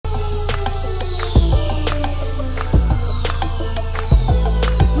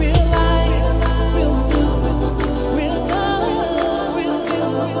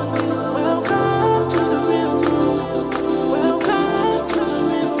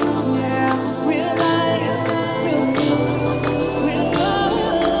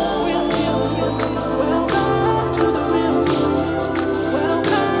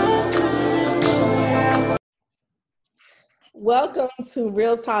to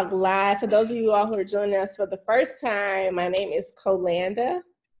Real Talk Live. For those of you all who are joining us for the first time, my name is Colanda.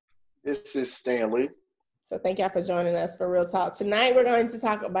 This is Stanley. So thank y'all for joining us for Real Talk. Tonight we're going to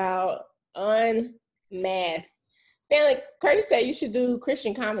talk about Unmasked. Stanley, Curtis said you should do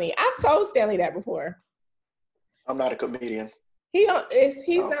Christian comedy. I've told Stanley that before. I'm not a comedian. He don't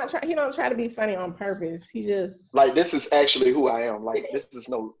try to be funny on purpose. He just like, this is actually who I am. Like, this is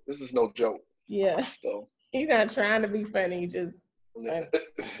no joke. Yeah. So he's not trying to be funny, just yeah,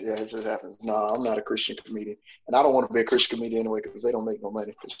 it just happens. No, I'm not a Christian comedian. And I don't want to be a Christian comedian anyway because they don't make no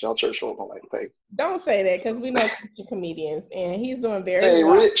money because y'all church folk don't like to pay. Don't say that because we know Christian comedians and he's doing very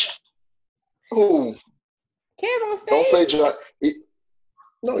well. Hey, Rich. Who? Kev on stage. Don't say John.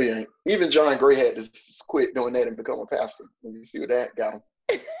 No, he ain't. Even John Gray had to quit doing that and become a pastor. You see what that got him.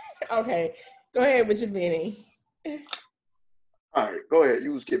 Okay. Go ahead with your Benny. All right, go ahead.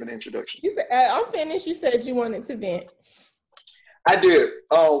 You was giving an introduction. You said I'm finished. You said you wanted to vent. I did.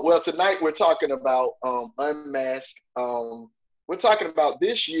 Well, tonight we're talking about Unmasked. We're talking about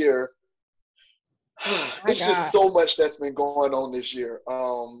this year. It's just so much that's been going on this year.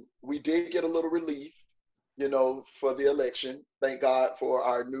 We did get a little relief, for the election. Thank God for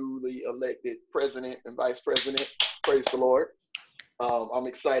our newly elected president and vice president. Praise the Lord. I'm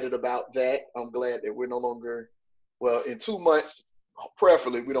excited about that. I'm glad that we're no longer, in 2 months,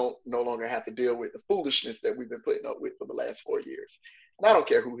 preferably, we don't no longer have to deal with the foolishness that we've been putting up with for the last 4 years. And I don't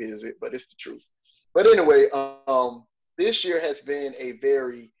care who hears it, but it's the truth. But anyway, this year has been a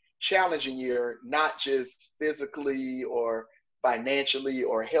very challenging year, not just physically or financially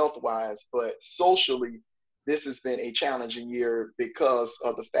or health-wise, but socially. This has been a challenging year because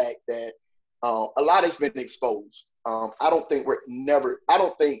of the fact that a lot has been exposed. I think we're never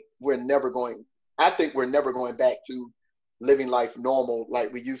going back to living life normal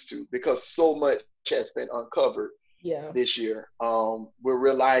like we used to because so much has been uncovered this year. We're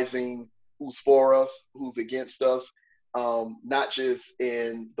realizing who's for us, who's against us, not just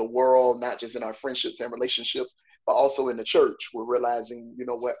in the world, not just in our friendships and relationships, but also in the church. We're realizing,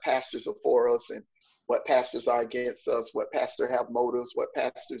 what pastors are for us and what pastors are against us, what pastors have motives, what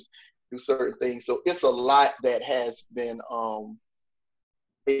pastors do certain things. So it's a lot that has been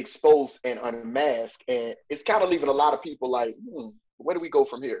exposed and unmasked, and it's kind of leaving a lot of people like, where do we go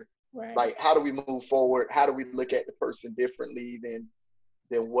from here? Right. Like, how do we move forward? How do we look at the person differently than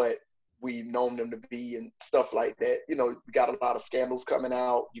what we've known them to be and stuff like that? You got a lot of scandals coming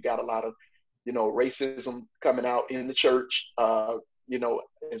out. You got a lot of racism coming out in the church,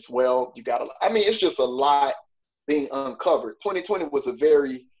 as well. It's just a lot being uncovered. 2020 was a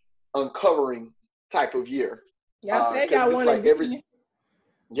very uncovering type of year. Y'all said y'all wanted vision.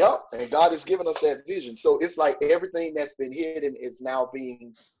 Yep, and God has given us that vision. So it's like everything that's been hidden is now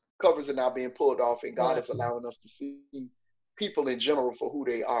covers are now being pulled off, and God is allowing us to see people in general for who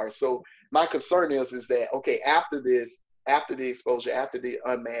they are. So my concern is that, okay, after the exposure, after the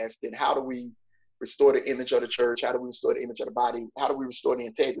unmasked, then how do we restore the image of the church? How do we restore the image of the body? How do we restore the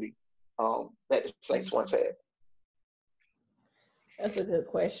integrity that the saints once had? That's a good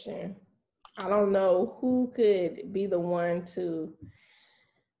question. I don't know who could be the one to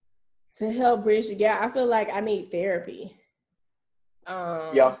help bridge the gap. I feel like I need therapy.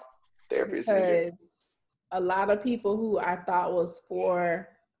 Therapy is needed. Because a lot of people who I thought was for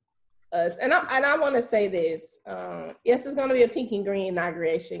us, and I want to say this. Yes, it's going to be a pink and green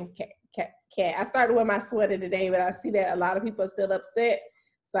inauguration. I started with my sweater today, but I see that a lot of people are still upset,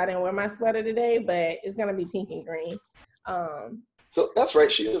 so I didn't wear my sweater today. But it's going to be pink and green. So that's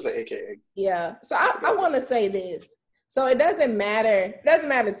right. She is an AKA. Yeah. So I want to say this. So it doesn't matter. It doesn't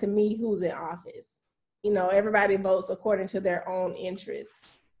matter to me who's in office. Everybody votes according to their own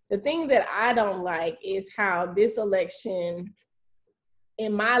interests. The thing that I don't like is how this election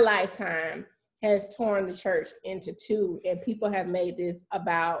in my lifetime has torn the church into two, and people have made this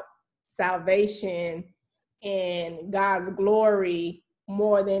about salvation and God's glory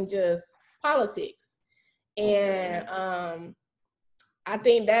more than just politics. And I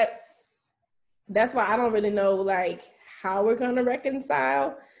think that's why I don't really know like how we're going to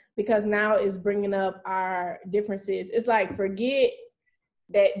reconcile, because now it's bringing up our differences. It's like, forget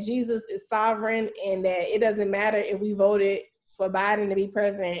that Jesus is sovereign and that it doesn't matter if we voted for Biden to be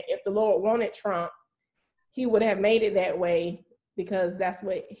president. If the Lord wanted Trump, he would have made it that way because that's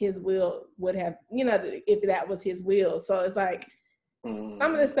what his will would have, if that was his will. So it's like some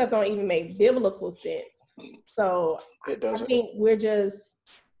of this stuff don't even make biblical sense. So I think we're just,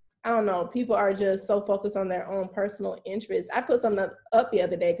 I don't know, people are just so focused on their own personal interests. I put something up the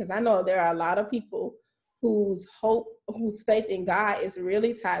other day because I know there are a lot of people whose faith in God is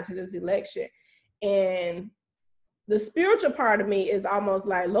really tied to this election. And the spiritual part of me is almost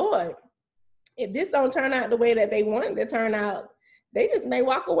like, Lord, if this don't turn out the way that they want it to turn out, they just may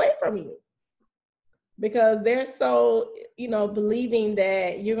walk away from you because they're so, believing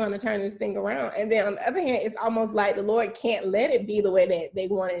that you're going to turn this thing around. And then on the other hand, it's almost like the Lord can't let it be the way that they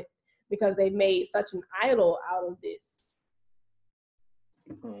want it because they've made such an idol out of this.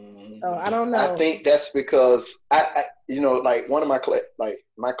 So I don't know. I think that's because I like one of my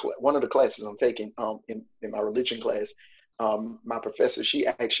one of the classes I'm taking in my religion class, my professor, she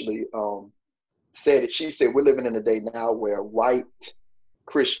actually said it. She said we're living in a day now where white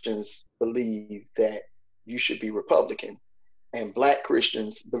Christians believe that you should be Republican, and Black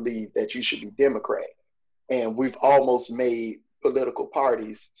Christians believe that you should be Democrat, and we've almost made political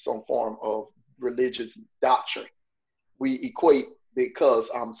parties some form of religious doctrine. We equate, because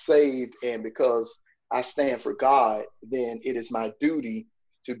I'm saved and because I stand for God, then it is my duty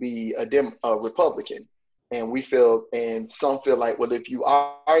to be a Republican. And we feel, and some feel like, well, if you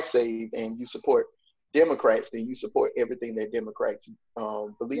are saved and you support Democrats, then you support everything that Democrats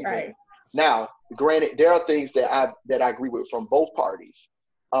believe in. Now, granted, there are things that I agree with from both parties,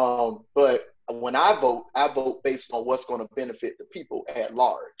 but when I vote based on what's going to benefit the people at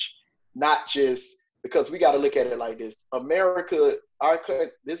large, not just because we got to look at it like this. America,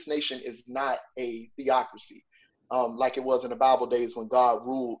 this nation is not a theocracy like it was in the Bible days when God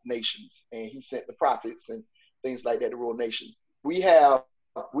ruled nations and he sent the prophets and things like that to rule nations. We are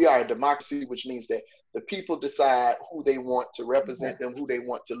a democracy, which means that the people decide who they want to represent them, who they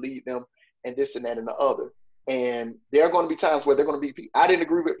want to lead them, and this and that and the other. And there are going to be times where they're going to be, I didn't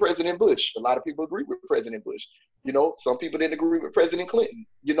agree with President Bush. A lot of people agree with President Bush. Some people didn't agree with President Clinton,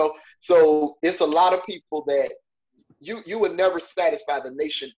 So it's a lot of people that you would never satisfy the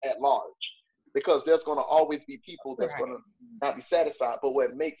nation at large, because there's going to always be people that's going to not be satisfied. But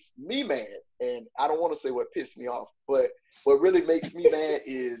what makes me mad, and I don't want to say what pissed me off, but what really makes me mad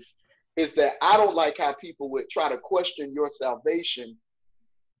is that I don't like how people would try to question your salvation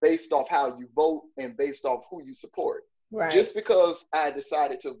based off how you vote and based off who you support. Right. Just because I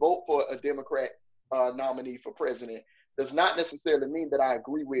decided to vote for a Democrat nominee for president does not necessarily mean that I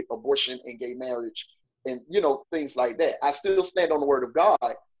agree with abortion and gay marriage and, things like that. I still stand on the word of God,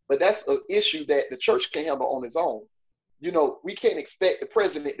 but that's an issue that the church can handle on its own. We can't expect the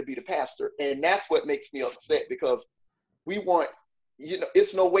president to be the pastor. And that's what makes me upset, because we want,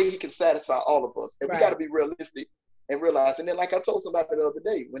 it's no way he can satisfy all of us. And we got to be realistic and realize. And then, like I told somebody the other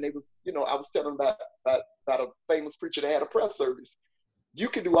day, when they was, I was telling about a famous preacher that had a prayer service. You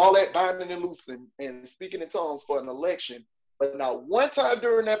can do all that binding and loosing and speaking in tongues for an election, but not one time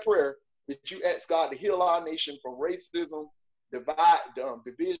during that prayer did you ask God to heal our nation from racism,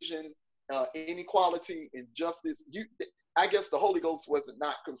 division, inequality, injustice. I guess the Holy Ghost wasn't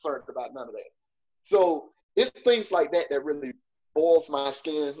not concerned about none of that. So it's things like that that really boils my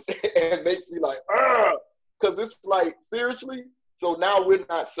skin and makes me like, because it's like, seriously? So now we're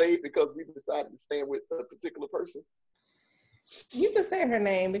not saved because we decided to stand with a particular person? You can say her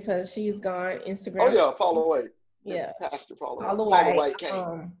name because she's gone Instagram. Oh yeah, Paula White. Yeah, Pastor Paula White.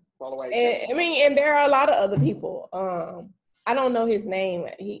 Paula White. And there are a lot of other people. I don't know his name.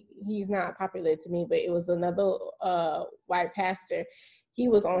 He's not popular to me, but it was another white pastor. He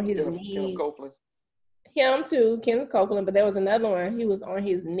was on his knees. Kenneth Copeland. Him too, Kenneth Copeland. But there was another one. He was on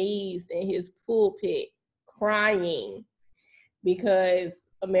his knees in his pulpit crying because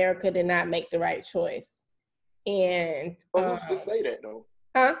America did not make the right choice. And who's to say that though?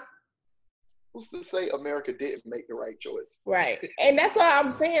 Huh? Who's to say America didn't make the right choice? Right. And that's why I'm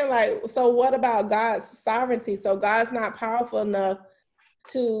saying, like, so what about God's sovereignty? So God's not powerful enough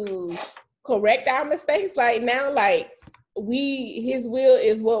to correct our mistakes. Like now, like his will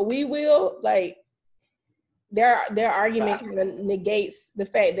is what we will. Like their argument kind of negates the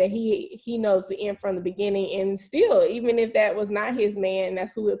fact that he knows the end from the beginning. And still, even if that was not his man,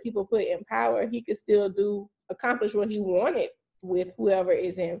 that's who people put in power, he could still accomplish what he wanted with whoever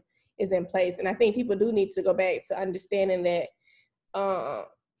is in place. And I think people do need to go back to understanding that the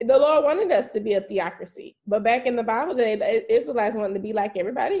Lord wanted us to be a theocracy. But back in the Bible, the Israelites wanted to be like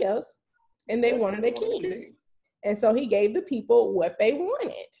everybody else, and they wanted a king. And so he gave the people what they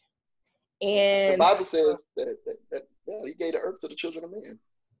wanted. And the Bible says that he gave the earth to the children of men.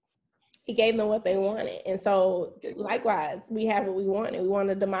 He gave them what they wanted. And so likewise, we have what we wanted. We want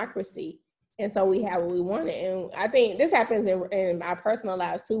a democracy. And so we have what we wanted. And I think this happens in our personal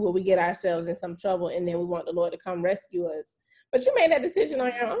lives too, where we get ourselves in some trouble and then we want the Lord to come rescue us. But you made that decision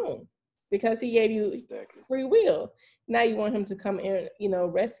on your own because he gave you free will. Now you want him to come and,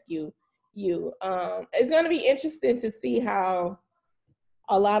 rescue you. It's going to be interesting to see how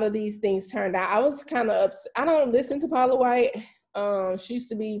a lot of these things turned out. I was kind of upset. I don't listen to Paula White. She used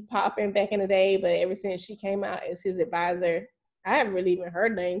to be popping back in the day, but ever since she came out as his advisor, I haven't really even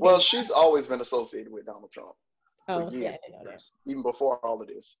heard anything. Well, she's always been associated with Donald Trump for years, yeah, I didn't know that. Even before all of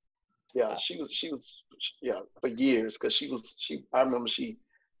this. Yeah, she was for years, because I remember she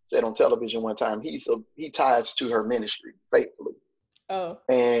said on television one time, he ties to her ministry faithfully. Oh.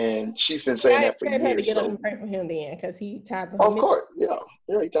 And she's been saying that for years. I had to get up and pray for him then, because he tied to her ministry. Of course,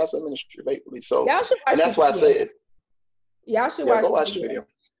 yeah, he ties to her ministry faithfully. So, y'all should watch, and that's why I said, y'all should watch the video.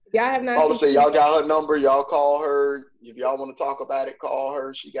 Y'all have not seen. Say y'all got her number. Y'all call her if y'all want to talk about it. Call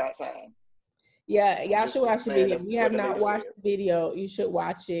her. She got time. Yeah, y'all should watch the video. If you have not watched the video, you should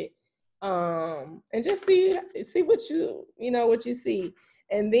watch it. And just see what what you see.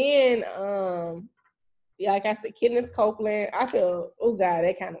 And then like I said, Kenneth Copeland, I feel, oh God,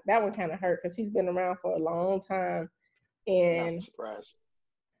 that one kind of hurt, because he's been around for a long time. And not surprised.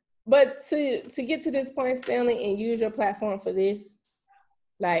 But to get to this point, Stanley, and use your platform for this,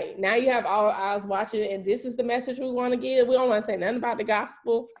 like, now you have all eyes watching, and this is the message we want to give. We don't want to say nothing about the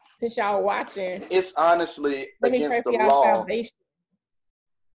gospel since y'all watching. It's honestly against the law. Salvation.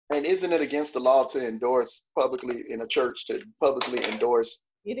 And isn't it against the law to endorse publicly in a church, to publicly endorse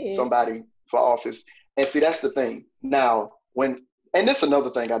somebody for office? And see, that's the thing. Now, and this is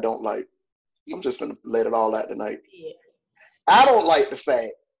another thing I don't like. I'm just going to let it all out tonight. Yeah. I don't like the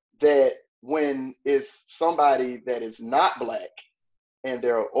fact that when it's somebody that is not Black and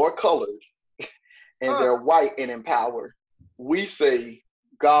or colored and they're white and in power, we say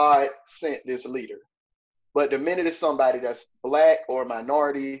God sent this leader. But the minute it's somebody that's Black or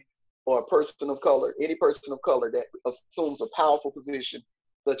minority or a person of color, any person of color that assumes a powerful position,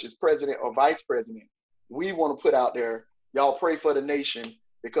 such as president or vice president, we want to put out there, y'all pray for the nation,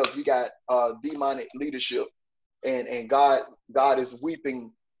 because we got demonic leadership, and God is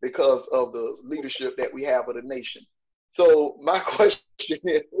weeping because of the leadership that we have of the nation. So my question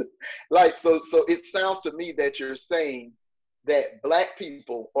is, like, so it sounds to me that you're saying that Black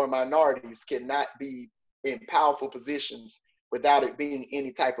people or minorities cannot be in powerful positions without it being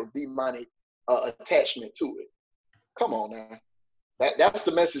any type of demonic attachment to it. Come on now. That's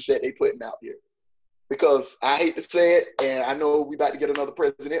the message that they putting out here. Because I hate to say it, and I know we about to get another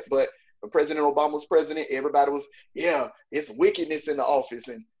president, but when President Obama was president, everybody was, it's wickedness in the office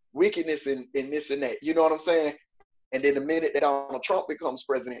and wickedness in this and that. You know what I'm saying? And then the minute that Donald Trump becomes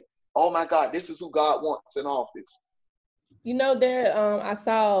president, oh my God, this is who God wants in office. I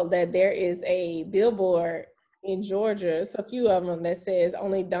saw that there is a billboard in Georgia. It's a few of them that says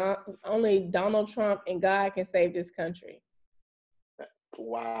only Donald Trump and God can save this country.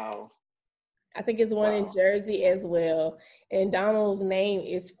 Wow. I think it's one in Jersey as well. And Donald's name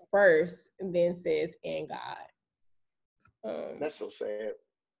is first and then says, and God. That's so sad.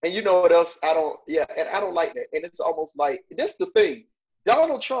 And you know what else? I don't like that. And it's almost like, this is the thing.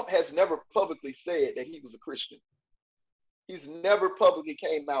 Donald Trump has never publicly said that he was a Christian. He's never publicly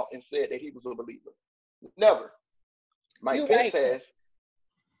came out and said that he was a believer. Never. Mike Pence has,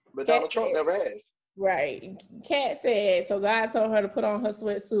 but Donald Trump never has. Right. Kat said, so God told her to put on her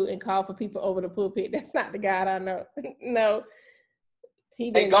sweatsuit and call for people over the pulpit. That's not the God I know. No. He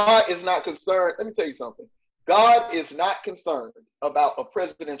didn't. And God is not concerned. Let me tell you something. God is not concerned about a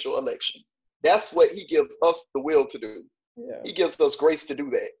presidential election. That's what he gives us the will to do. Yeah. He gives us grace to do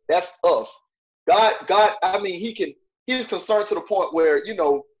that. That's us. God, I mean, he's concerned to the point where, I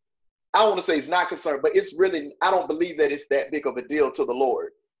don't want to say he's not concerned, but it's really, I don't believe that it's that big of a deal to the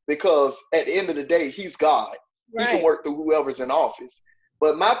Lord. Because at the end of the day, he's God. Right. He can work through whoever's in office.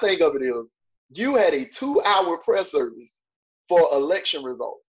 But my thing of it is, you had a 2-hour press service for election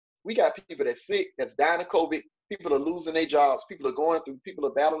results. We got people that's sick, that's dying of COVID. People are losing their jobs. People are going through, people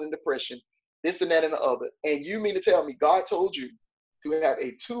are battling depression, this and that and the other. And you mean to tell me God told you to have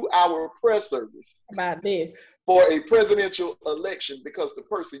a 2-hour press service about this for a presidential election because the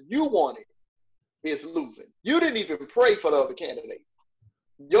person you wanted is losing? You didn't even pray for the other candidate.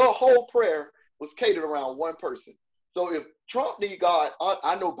 Your whole prayer was catered around one person. So if Trump needs God,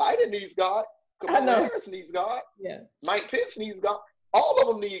 I know Biden needs God. Kamala Harris needs God. Yeah. Mike Pence needs God. All of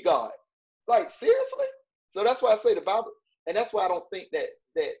them need God. Like, seriously? So that's why I say the Bible, and that's why I don't think that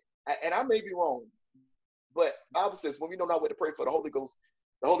and I may be wrong, but the Bible says when we know not what to pray for, the Holy Ghost,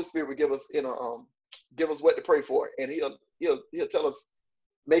 the Holy Spirit will give us give us what to pray for, and he'll tell us,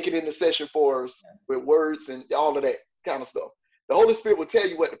 make it intercession for us with words and all of that kind of stuff. The Holy Spirit will tell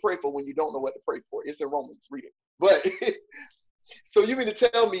you what to pray for when you don't know what to pray for. It's in Romans, read it. But so you mean to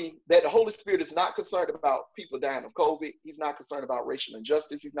tell me that the Holy Spirit is not concerned about people dying of COVID? He's not concerned about racial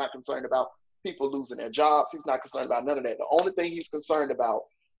injustice. He's not concerned about people losing their jobs. He's not concerned about none of that. The only thing he's concerned about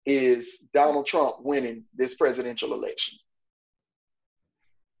is Donald Trump winning this presidential election.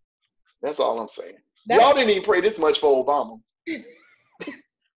 That's all I'm saying. Y'all didn't even pray this much for Obama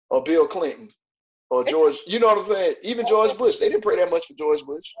or Bill Clinton or George. You know what I'm saying? Even George Bush. They didn't pray that much for George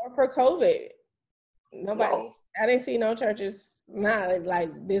Bush. Or for COVID. Nobody. No. I didn't see no churches not like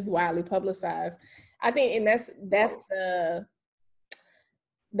this widely publicized. I think, and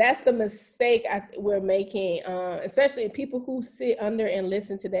that's the mistake we're making, especially people who sit under and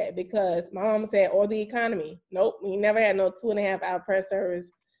listen to that, because my mama said, or the economy. Nope, we never had no 2.5 hour prayer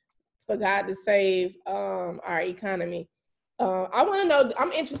service for God to save our economy. I want to know,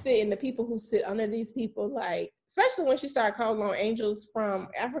 I'm interested in the people who sit under these people, like, especially when she started calling on angels from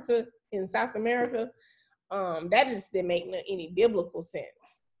Africa and South America. That just didn't make any biblical sense.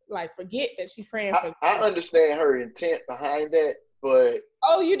 Like, forget that she praying for. I understand her intent behind that, but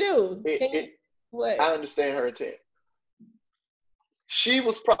you do. What? I understand her intent. She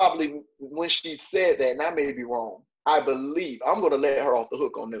was probably, when she said that, and I may be wrong, I believe, I'm going to let her off the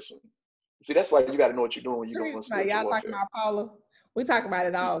hook on this one. See, that's why you got to know what you're doing when you're going spiritual y'all warfare. talking about Paula? We talking about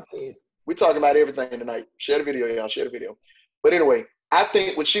it all, sis. We're talking about everything tonight. Share the video, y'all. Share the video. But anyway, I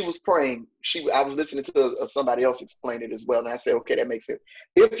think when she was praying, I was listening to somebody else explain it as well, and I said, okay, that makes sense.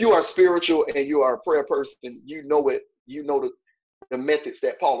 If you are spiritual and you are a prayer person, you know the methods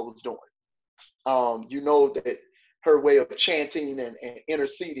that Paula was doing. You know that her way of chanting and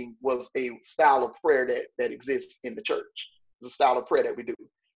interceding was a style of prayer that exists in the church. It's a style of prayer that we do.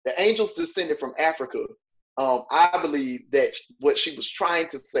 The angels descended from Africa. I believe that what she was trying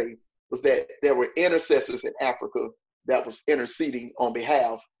to say was that there were intercessors in Africa that was interceding on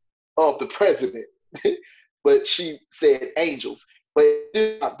behalf of the president. But she said angels. But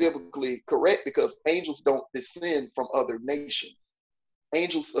it's not biblically correct, because angels don't descend from other nations.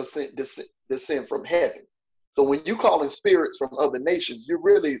 Angels descend from heaven. So when you call in spirits from other nations, you're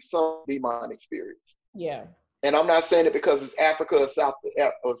really some demonic spirits. Yeah. And I'm not saying it because it's Africa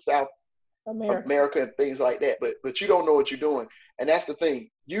or South America and things like that, but you don't know what you're doing. And that's the thing.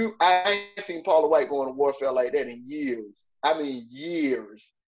 I ain't seen Paula White going to warfare like that in years. I mean,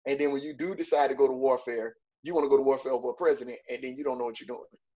 years. And then when you do decide to go to warfare, you want to go to warfare over a president, and then you don't know what you're doing.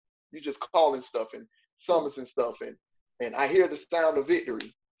 You just calling stuff and summoning stuff, and I hear the sound of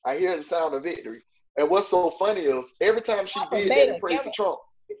victory. I hear the sound of victory. And what's so funny is every time she did that and prayed for Trump,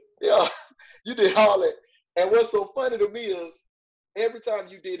 yeah, you did all that. And what's so funny to me is every time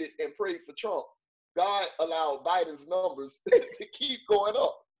you did it and prayed for Trump, God allowed Biden's numbers to keep going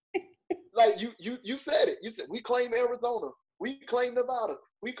up. Like you said it. You said, we claim Arizona, we claim Nevada,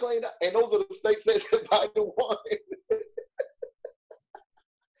 we claim that, and those are the states that Biden won.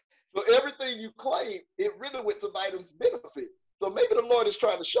 So everything you claim, it really went to Biden's benefit. So maybe the Lord is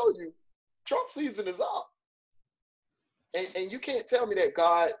trying to show you Trump season is up. And you can't tell me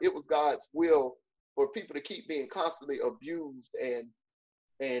that it was God's will for people to keep being constantly abused and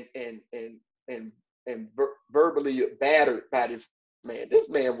verbally battered by this man. This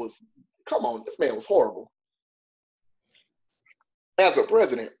man was horrible as a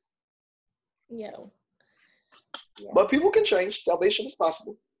president. Yeah. But people can change. Salvation is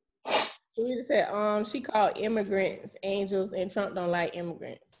possible. We just said she called immigrants angels, and Trump don't like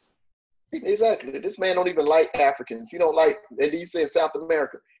immigrants. Exactly. This man don't even like Africans. He don't like, and he said South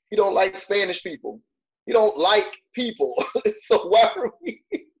America. He don't like Spanish people. He don't like people. So why are we?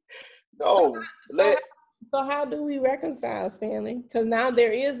 No. So how do we reconcile, Stanley? Because now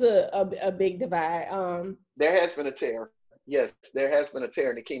there is a big divide. There has been a tear. Yes, there has been a tear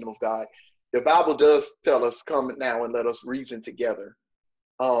in the kingdom of God. The Bible does tell us, come now and let us reason together.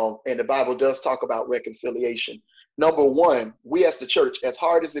 And the Bible does talk about reconciliation. Number one, we as the church, as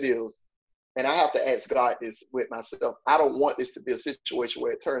hard as it is, and I have to ask God this with myself, I don't want this to be a situation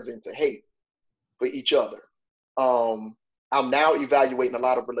where it turns into hate for each other. I'm now evaluating a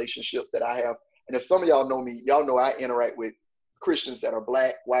lot of relationships that I have. And if some of y'all know me, y'all know I interact with Christians that are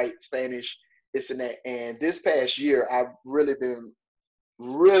Black, white, Spanish, this and that. And this past year, I've really been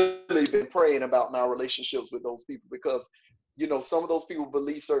praying about my relationships with those people, because, you know, some of those people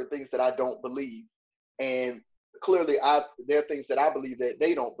believe certain things that I don't believe. And clearly there are things that I believe that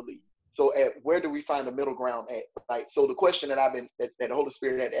they don't believe. So where do we find the middle ground at? Right. So the question that the Holy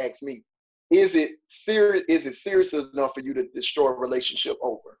Spirit had asked me, is it serious enough for you to destroy a relationship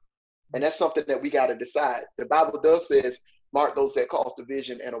over? And that's something that we got to decide. The Bible does says, mark those that cause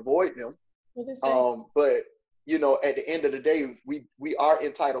division and avoid them. But, you know, at the end of the day, we are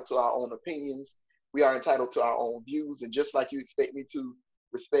entitled to our own opinions. We are entitled to our own views. And just like you expect me to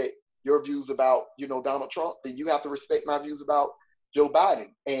respect your views about, you know, Donald Trump, then you have to respect my views about Joe Biden,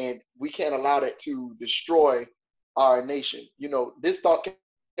 and we can't allow that to destroy our nation. You know, this thought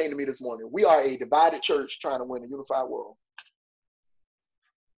came to me this morning. We are a divided church trying to win a unified world.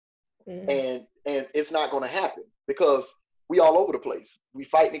 And it's not going to happen because we all over the place. We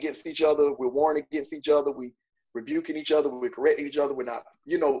fighting against each other. We're warring against each other. We rebuking each other. We're correcting each other. We're not,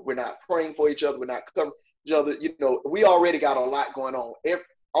 we're not praying for each other. We're not covering each other. We already got a lot going on.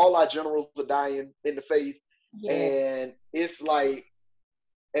 All our generals are dying in the faith. Yeah. And it's like,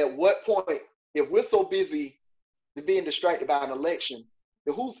 at what point, if we're so busy being distracted by an election,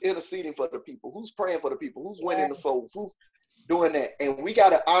 then who's interceding for the people? Who's praying for the people? Who's winning the souls? Who's doing that? And we got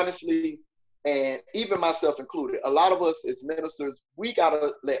to honestly, and even myself included, a lot of us as ministers, we got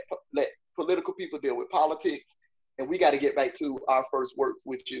to let political people deal with politics, and we got to get back to our first works,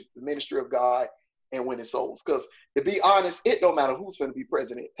 which is the ministry of God and winning souls. Because to be honest, it don't matter who's going to be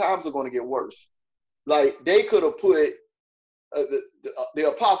president. Times are going to get worse. Like, they could have put the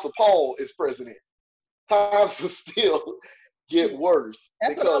Apostle Paul as president. Times will still get worse.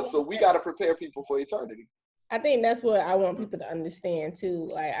 So we got to prepare people for eternity. I think that's what I want people to understand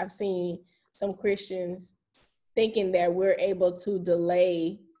too. Like, I've seen some Christians thinking that we're able to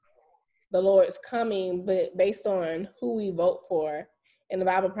delay the Lord's coming, but based on who we vote for. And the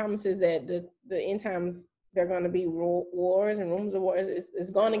Bible promises that the end times, there are going to be wars and rumors of wars. It's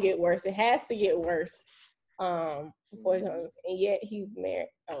going to get worse. It has to get worse before he comes. And yet he's married.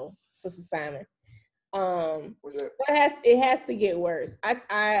 Oh, Sister Simon. It has to get worse.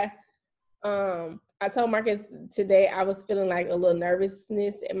 I told Marcus today I was feeling like a little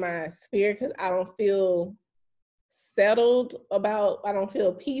nervousness in my spirit because I don't feel settled I don't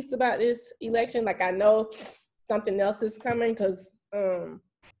feel peace about this election. Like, I know something else is coming because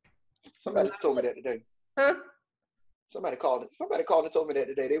somebody told me that today. Huh? Somebody called and told me that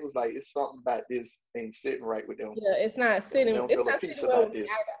today. They was like, it's something about this ain't sitting right with them. Yeah, it's not sitting. It's not sitting well with me.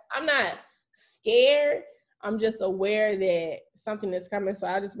 I'm not scared. I'm just aware that something is coming. So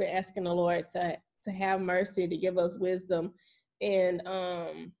I've just been asking the Lord to have mercy, to give us wisdom. And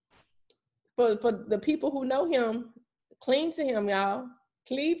for the people who know him, cling to him, y'all.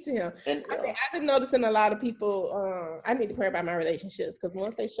 Cleave to him. And I've been noticing a lot of people, I need to pray about my relationships, because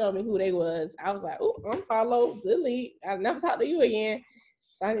once they showed me who they was, I was like, oh, unfollow, delete. I'll never talk to you again.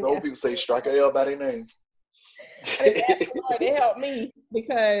 So those people say strike a L by their name. I need to ask the Lord to help me,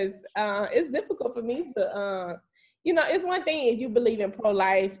 because it's difficult for me to, it's one thing if you believe in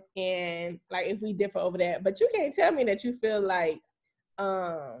pro-life and like if we differ over that, but you can't tell me that you feel like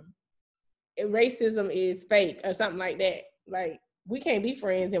racism is fake or something like that. Like, we can't be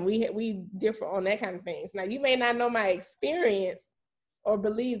friends and we differ on that kind of things. Now, you may not know my experience or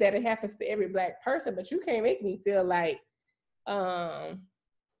believe that it happens to every Black person, but you can't make me feel like, my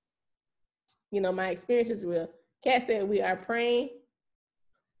experience is real. Kat said we are praying,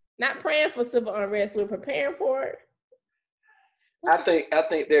 not praying for civil unrest, we're preparing for it. I think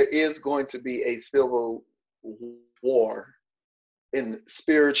there is going to be a civil war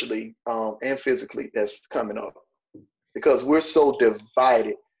spiritually and physically that's coming up, because we're so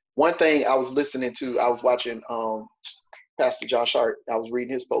divided. One thing I was watching Pastor Josh Hart, I was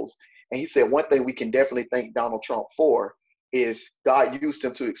reading his post, and he said one thing we can definitely thank Donald Trump for is God used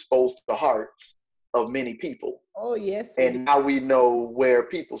him to expose the hearts of many people. Oh, yes. And now we know where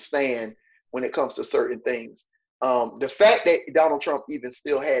people stand when it comes to certain things. The fact that Donald Trump even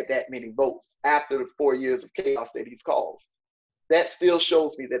still had that many votes after the 4 years of chaos that he's caused, that still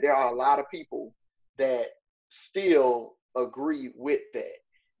shows me that there are a lot of people that still agree with that.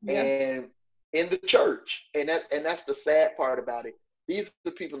 Yeah. And in the church, and that's the sad part about it. These are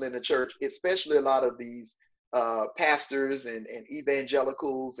the people in the church, especially a lot of these pastors and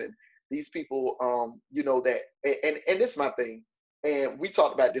evangelicals and these people, that, and this is my thing. And we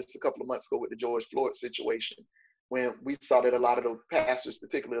talked about this a couple of months ago with the George Floyd situation, when we saw that a lot of the pastors,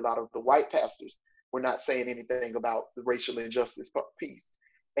 particularly a lot of the white pastors, were not saying anything about the racial injustice piece.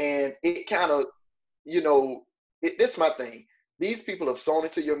 And it kind of, this is my thing. These people have sown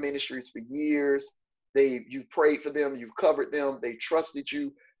into your ministries for years. You prayed for them, you've covered them, they trusted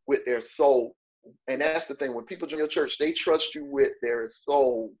you with their soul. And that's the thing. When people join your church, they trust you with their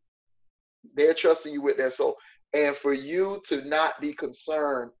soul. They're trusting you with their soul. And for you to not be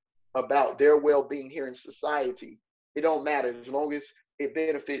concerned about their well-being here in society, it don't matter. As long as it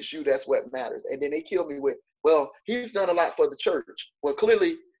benefits you, that's what matters. And then they kill me with, well, he's done a lot for the church. Well,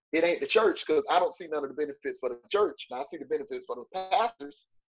 clearly it ain't the church, because I don't see none of the benefits for the church. Now, I see the benefits for the pastors,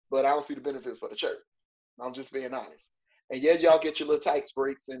 but I don't see the benefits for the church. I'm just being honest. And yeah, y'all get your little tax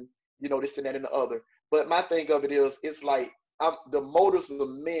breaks and, this and that and the other. But my thing of it is, it's like, the motives of the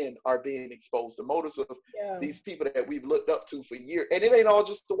men are being exposed. The motives of these people that we've looked up to for years. And it ain't all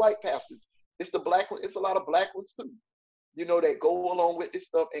just the white pastors. It's the black ones. It's a lot of black ones too, that go along with this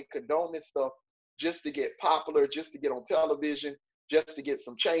stuff and condone this stuff just to get popular, just to get on television, just to get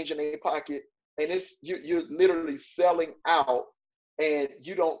some change in their pocket. And you're literally selling out, and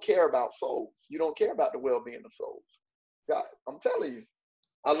you don't care about souls. You don't care about the well-being of souls. God, I'm telling you,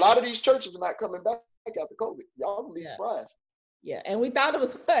 a lot of these churches are not coming back after COVID. Y'all gonna be surprised. Yeah, and we thought it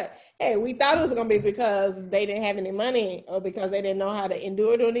was what? Hey, we thought it was gonna be because they didn't have any money or because they didn't know how to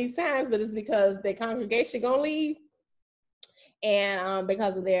endure during these times, but it's because their congregation gonna leave, and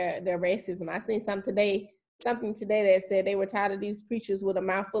because of their racism. I seen something today that said they were tired of these preachers with a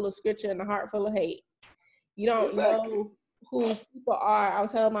mouth full of scripture and a heart full of hate. You don't know who people are. I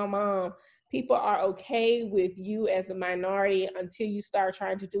was telling my mom, people are okay with you as a minority until you start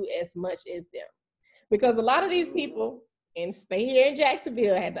trying to do as much as them. Because a lot of these people, and stay here in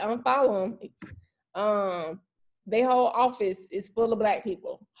Jacksonville, I had to unfollow them. Their whole office is full of black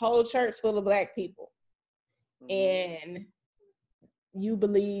people, whole church full of black people. And you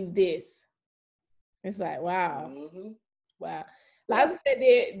believe this. It's like, wow. Wow. Like I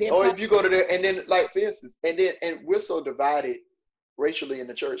said, or if you go to there, and then, like, for instance, and we're so divided racially in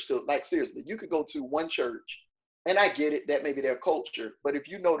the church still. Like, seriously, you could go to one church, and I get it, that may be their culture, but if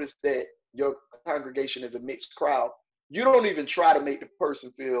you notice that your congregation is a mixed crowd, you don't even try to make the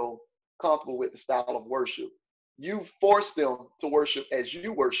person feel comfortable with the style of worship. You force them to worship as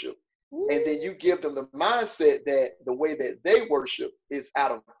you worship. And then you give them the mindset that the way that they worship is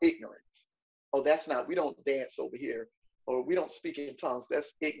out of ignorance. Oh, we don't dance over here, or we don't speak in tongues.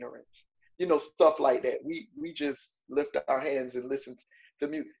 That's ignorance. Stuff like that. We just lift our hands and listen to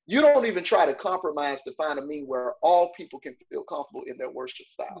music. You don't even try to compromise to find a mean where all people can feel comfortable in their worship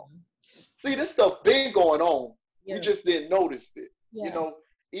style. See, this stuff been going on. We just didn't notice it.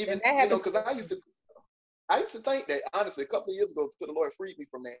 Even because I used to think that, honestly, a couple of years ago, till the Lord freed me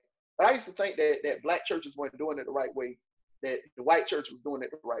from that. But I used to think that black churches weren't doing it the right way, that the white church was doing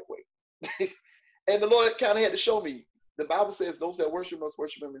it the right way. And the Lord kind of had to show me. The Bible says those that worship must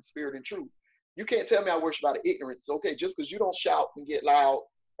worship him in spirit and truth. You can't tell me I worship out of ignorance. Okay, just because you don't shout and get loud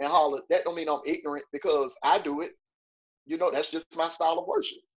and holler, that don't mean I'm ignorant, because I do it. That's just my style of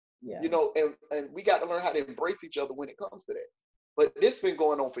worship. And we got to learn how to embrace each other when it comes to that. But this has been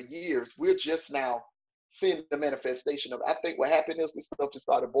going on for years. We're just now seeing the manifestation of it. I think what happened is this stuff just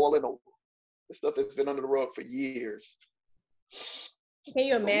started boiling over. This stuff that's been under the rug for years. Can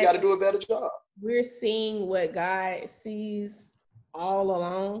you imagine? We got to do a better job. We're seeing what God sees all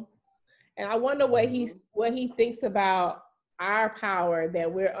along. And I wonder what he thinks about our power,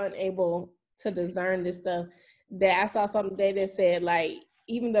 that we're unable to discern this stuff. That I saw something today that said, like,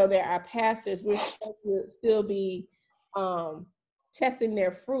 even though they're our pastors, we're supposed to still be testing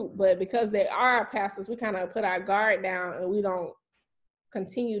their fruit. But because they are our pastors, we kind of put our guard down and we don't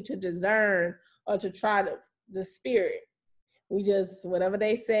continue to discern or to try the spirit. We just, whatever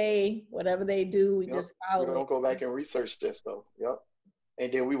they say, whatever they do, we just follow. We don't go back and research that stuff. Yep.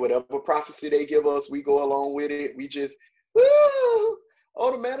 And then whatever prophecy they give us, we go along with it. We just,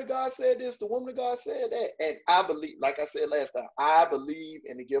 the man of God said this, the woman of God said that. And I believe, like I said last time, I believe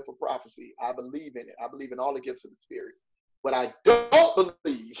in the gift of prophecy. I believe in it. I believe in all the gifts of the Spirit. What I don't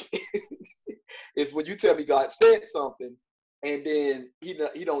believe is when you tell me God said something and then he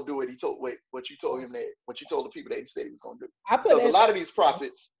don't do it. He told what you told him, that what you told the people that he said he was going to do. Because a lot of these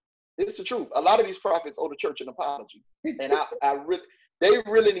prophets, it's the truth. A lot of these prophets owe the church an apology, and they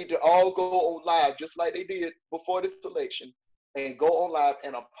really need to all go on live just like they did before this election, and go on live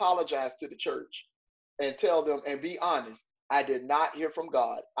and apologize to the church and tell them and be honest. I did not hear from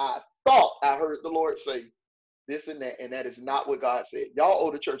God. I thought I heard the Lord say this and that is not what God said. Y'all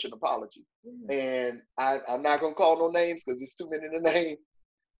owe the church an apology. And I'm not going to call no names because there's too many to name,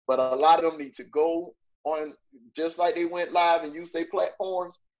 but a lot of them need to go on, just like they went live and used their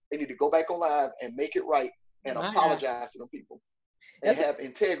platforms, they need to go back on live and make it right and apologize to them people and have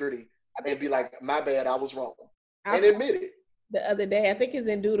integrity and be like, my bad, I was wrong. And admit it. The other day, I think it's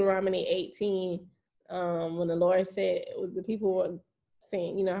in Deuteronomy 18, when the Lord said, the people were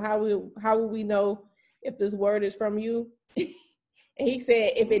saying, how will we know if this word is from you? And he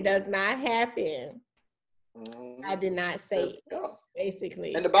said, if it does not happen, I did not say it,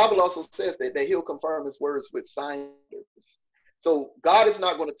 basically. And the Bible also says that he'll confirm his words with signs. So God is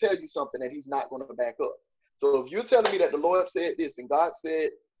not going to tell you something that he's not going to back up. So if you're telling me that the Lord said this and God said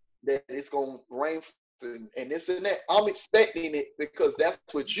that it's going to rain and this and that, I'm expecting it because that's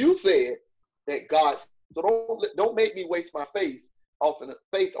what you said that God. So don't make me waste my faith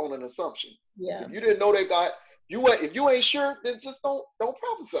on an assumption. Yeah. If you didn't know that God, If you ain't sure, then just don't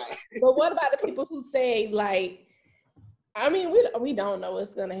prophesy. But what about the people who say, like, I mean, we don't know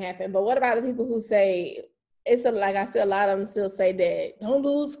what's gonna happen, but what about the people who say, like I said, a lot of them still say that don't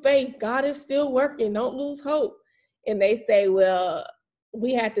lose faith, God is still working, don't lose hope. And they say, well,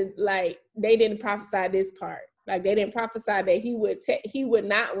 we had to, like, they didn't prophesy this part. Like, they didn't prophesy that he would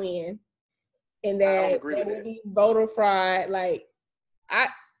not win, and that there would be voter fraud. Like, I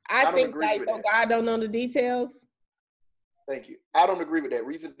think, like, so God don't know the details. Thank you. I don't agree with that.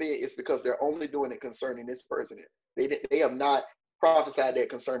 Reason being is because they're only doing it concerning this president. They have not prophesied that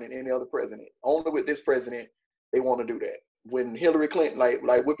concerning any other president. Only with this president, they want to do that. When Hillary Clinton, like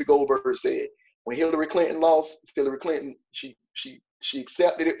Whoopi Goldberg said, when Hillary Clinton lost, Hillary Clinton, she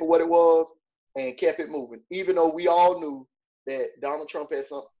accepted it for what it was and kept it moving. Even though we all knew that Donald Trump had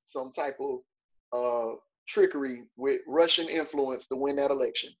some type of trickery with Russian influence to win that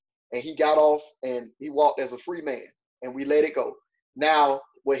election. And he got off and he walked as a free man, and we let it go. Now,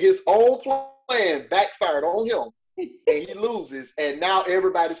 with his own plan backfired on him, and he loses, and now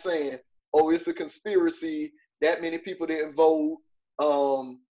everybody's saying, oh, it's a conspiracy, that many people didn't vote,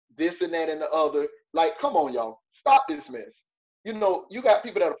 this and that and the other. Like, come on, y'all. Stop this mess. You know, you got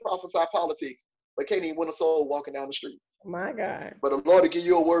people that prophesy politics, but can't even win a soul walking down the street. My God. But the Lord will give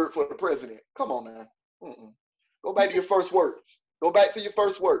you a word for the president. Come on now. Go back to your first words. Go back to your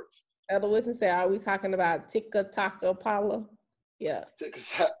first words. Elder Wilson said, are we talking about Tika Taka Paula? Yeah.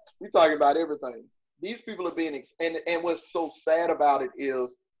 We talking about everything. These people are being, and what's so sad about it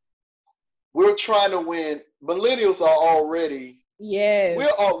is we're trying to win. Millennials are already, yes.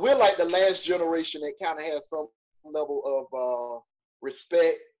 We're like the last generation that kind of has some level of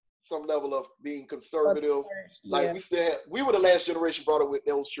respect, some level of being conservative. Like we were the last generation brought up with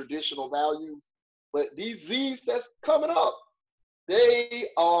those traditional values. But these Z's that's coming up, they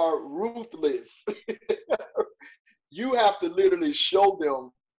are ruthless. You have to literally show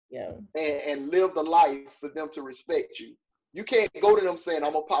them and live the life for them to respect you. You can't go to them saying,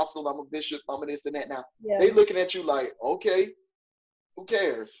 I'm an apostle, I'm a bishop, I'm a this and that. Now, they looking at you like, okay, who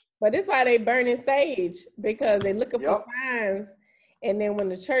cares? But that's why they burning sage, because they looking for signs. And then when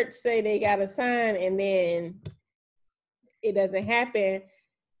the church say they got a sign and then it doesn't happen,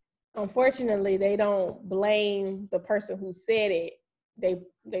 unfortunately, they don't blame the person who said it. They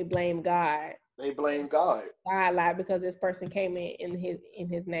blame God. They blame God. God lied because this person came in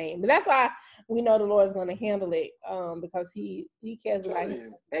his name. But that's why we know the Lord is going to handle it, because he cares about his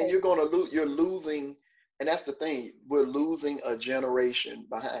people. And you're losing, and that's the thing. We're losing a generation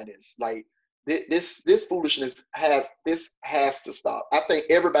behind this. Like this foolishness has to stop. I think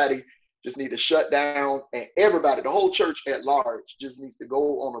everybody just need to shut down, and everybody, the whole church at large, just needs to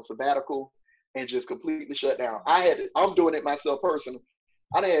go on a sabbatical and just completely shut down. I'm doing it myself personally.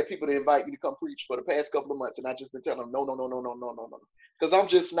 I done had people to invite me to come preach for the past couple of months, and I just been telling them no. Because I'm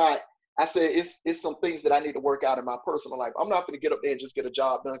just not, I said it's some things that I need to work out in my personal life. I'm not going to get up there and just get a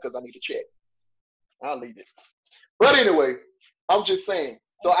job done because I need a check. I'll leave it. But anyway, I'm just saying.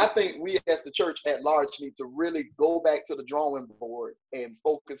 So I think we as the church at large need to really go back to the drawing board and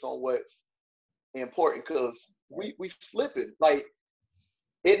focus on what's important, because we slipping. Like,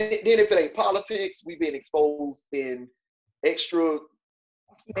 then if it ain't politics, we being exposed in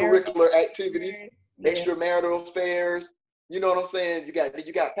extracurricular activities, extramarital affairs. You know what I'm saying? You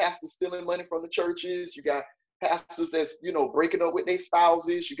got pastors stealing money from the churches. You got pastors that's, breaking up with their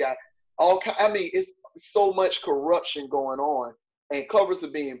spouses. You got it's so much corruption going on, and covers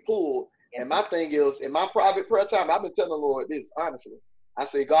are being pulled. And my thing is, in my private prayer time, I've been telling the Lord this, honestly. I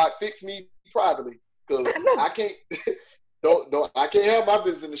say, God, fix me privately, because I can't I can't have my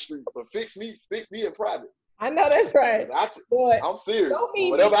business in the street, but fix me in private. I know that's right. I'm serious.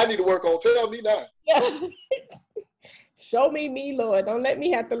 Whatever I need to work on, tell me now. Yeah. Show me, Lord. Don't let me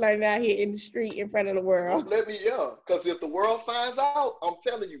have to learn it out here in the street in front of the world. Don't let me, because if the world finds out, I'm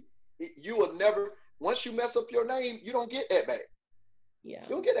telling you, you will never, once you mess up your name, you don't get that back. Yeah. You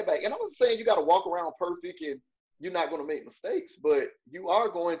don't get that back. And I'm not saying you got to walk around perfect and you're not going to make mistakes, but you are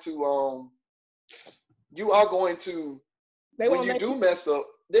going to, when you do mess up,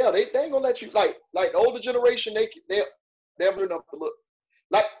 they ain't gonna let you, like the older generation, they'll learn up to look.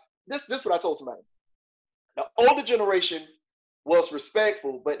 Like this what I told somebody. The older generation was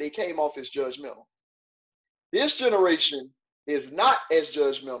respectful, but they came off as judgmental. This generation is not as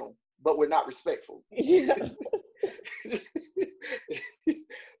judgmental, but we're not respectful. Yeah.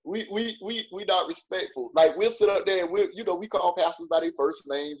 we not respectful. Like, we'll sit up there and we call pastors by their first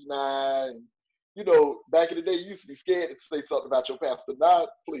names now, and back in the day, you used to be scared to say something about your pastor. Now,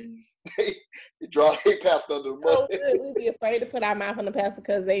 please, they draw their pastor under the mud. We'd be afraid to put our mouth on the pastor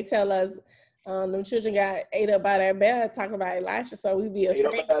because they tell us Them children got ate up by that bear talking about Elisha, so we be Ate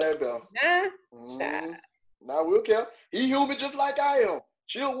up afraid. by that bear. Nah, Now we'll care. He human just like I am.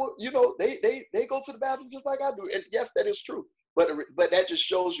 She'll, they go to the bathroom just like I do. And yes, that is true. But that just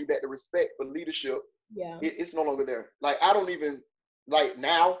shows you that the respect for leadership, it's no longer there. Like I don't even like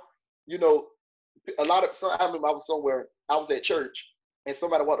now. A lot of I remember I was somewhere. I was at church, and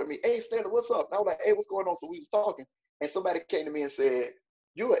somebody walked up to me. Hey, Stanley, what's up? And I was like, hey, what's going on? So we was talking, and somebody came to me and said,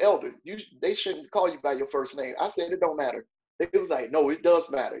 "You're an elder. They shouldn't call you by your first name." I said, "It don't matter." It was like, no, it does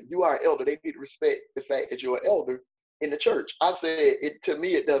matter. You are an elder. They need to respect the fact that you're an elder in the church. I said, to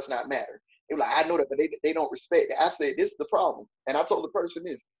me, it does not matter. They were like, I know that, but they don't respect it. I said, this is the problem. And I told the person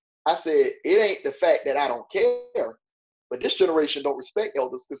this. I said, it ain't the fact that I don't care, but this generation don't respect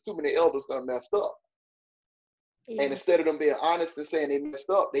elders because too many elders done messed up. Yeah. And instead of them being honest and saying they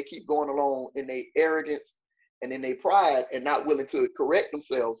messed up, they keep going along in their arrogance and in their pride and not willing to correct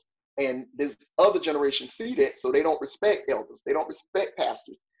themselves. And this other generation see that, so they don't respect elders. They don't respect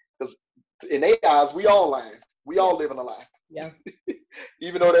pastors. Because in their eyes, we all lying. We all live in a lie. Yeah.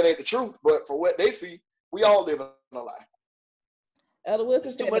 Even though that ain't the truth, but for what they see, we all live in a lie. Elder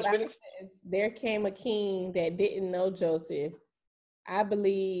Wilson said, there came a king that didn't know Joseph. I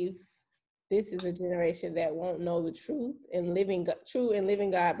believe this is a generation that won't know the truth and true and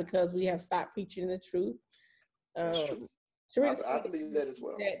living God because we have stopped preaching the truth. That's true. I believe that as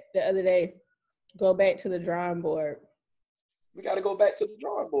well. The other day, go back to the drawing board. We got to go back to the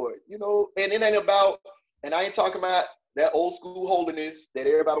drawing board, and it ain't about, and I ain't talking about that old school holiness that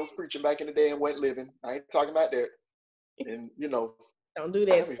everybody was preaching back in the day and wasn't living. I ain't talking about that. And, don't do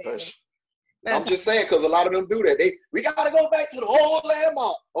that. I'm just saying, because a lot of them do that. We got to go back to the old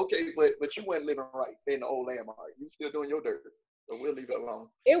landmark. Okay, but you weren't living right in the old landmark. You still doing your dirt. So we'll leave it alone.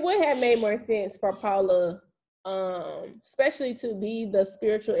 It would have made more sense for Paula, especially to be the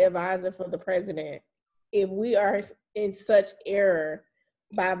spiritual advisor for the president, if we are in such error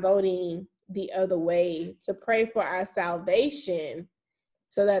by voting the other way, to pray for our salvation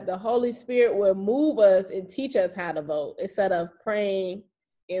so that the Holy Spirit will move us and teach us how to vote instead of praying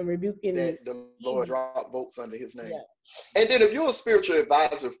and rebuking that the Lord drop votes under his name. Yeah. And then if you're a spiritual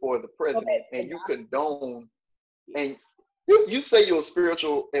advisor for the president and you condone, and you say you're a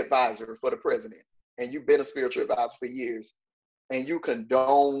spiritual advisor for the president and you've been a spiritual advisor for years and you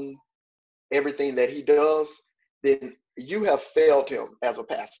condone everything that he does, then you have failed him as a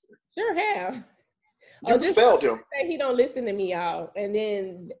pastor. Sure have. You failed him. Say he don't listen to me, y'all, and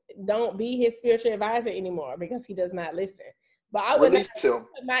then don't be his spiritual advisor anymore because he does not listen. But I would put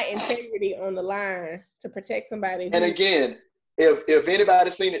my integrity on the line to protect somebody. And again, if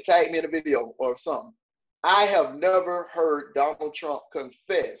anybody's seen it, tag me in a video or something. I have never heard Donald Trump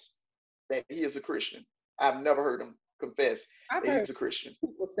confess that he is a Christian. I've never heard him confess that he's a Christian.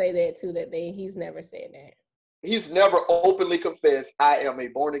 People say that too, he's never said that. He's never openly confessed, I am a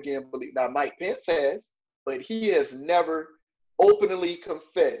born-again believer. Now, Mike Pence has, but he has never openly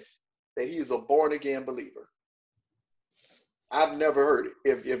confessed that he is a born-again believer. I've never heard it.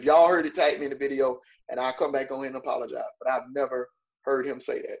 If y'all heard it, tag me in the video, and I'll come back on here and apologize. But I've never heard him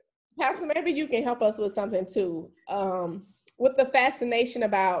say that. Pastor, maybe you can help us with something too. With the fascination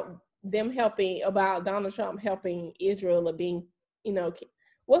about about Donald Trump helping Israel or being,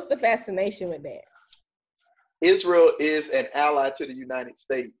 what's the fascination with that? Israel is an ally to the United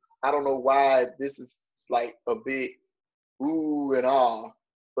States. I don't know why this is like a big ooh and ah,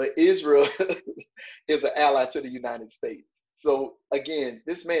 but Israel is an ally to the United States. So again,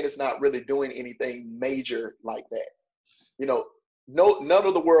 this man is not really doing anything major like that. None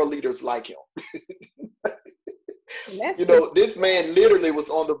of the world leaders like him. This man literally was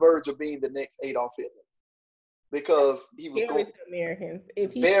on the verge of being the next Adolf Hitler because he was going to Americans.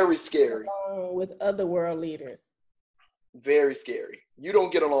 If he very scary with other world leaders. Very scary. You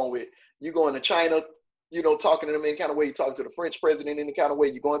don't get along with. You going to China, talking to them in the kind of way you talk to the French president in the kind of way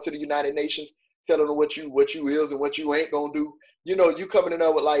you going to the United Nations, telling them what you is and what you ain't gonna do. You coming in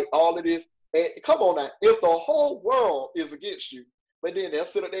there with like all of this. And come on now, if the whole world is against you, but then they'll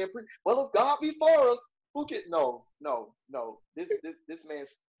sit up there and preach, well, if God be for us, who can? No. This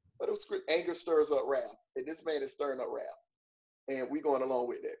man's anger stirs up wrath, and this man is stirring up wrath, and we going along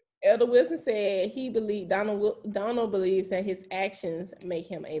with that. Elder Wilson said Donald believes that his actions make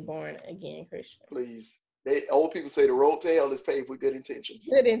him a born again Christian. Please, old people say the road to hell is paved with good intentions.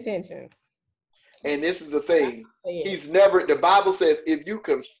 Good intentions. And this is the thing. The Bible says, if you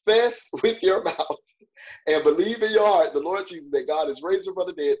confess with your mouth and believe in your heart the Lord Jesus that God is raised from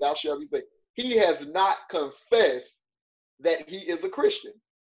the dead, thou shalt be saved. He has not confessed that he is a Christian.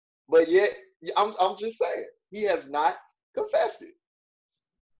 But yet, I'm just saying, he has not confessed it.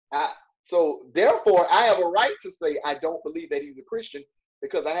 So therefore, I have a right to say I don't believe that he's a Christian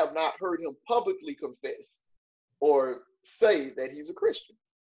because I have not heard him publicly confess or say that he's a Christian.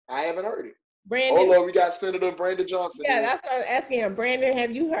 I haven't heard it. Brandon. Oh Lord, we got Senator Brandon Johnson. Yeah, that's what I was asking him. Brandon,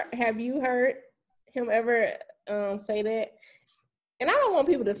 have you heard him ever say that? And I don't want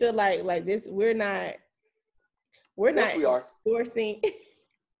people to feel like this. We're not endorsing.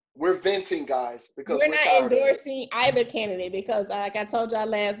 We're venting, guys, because we're not endorsing either candidate because, like I told y'all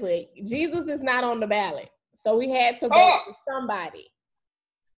last week, Jesus is not on the ballot, so we had to vote for somebody.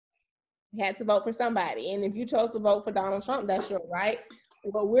 We had to vote for somebody, and if you chose to vote for Donald Trump, that's your right.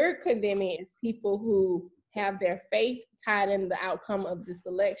 What we're condemning is people who have their faith tied in the outcome of this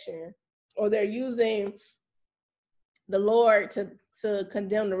election, or they're using the Lord to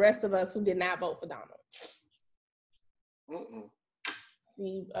condemn the rest of us who did not vote for Donald.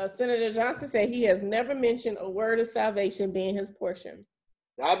 See, Senator Johnson said he has never mentioned a word of salvation being his portion.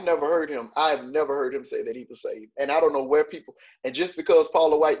 I've never heard him say that he was saved. And I don't know where people, and just because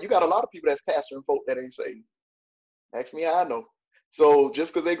Paula White, you got a lot of people that's pastoring folk that ain't saved. Ask me how I know. So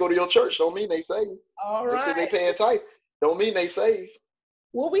just because they go to your church don't mean they saved. All right. Just because they paying tithe don't mean they saved.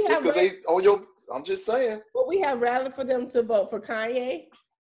 Will we have I'm just saying. Will we have rallied for them to vote for Kanye?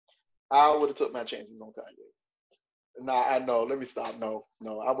 I would have took my chances on Kanye. Nah, I know. Let me stop. No,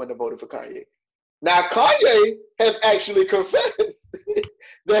 I wouldn't have voted for Kanye. Now, Kanye has actually confessed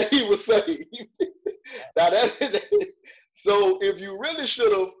that he was saved. So if you really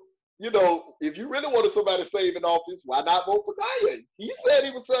should have, if you really wanted somebody saved in office, why not vote for Kanye? He said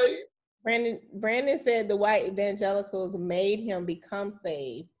he was saved. Brandon said the white evangelicals made him become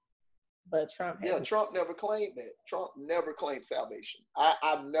saved, but Trump hasn't. Yeah, Trump never claimed that. Trump never claimed salvation.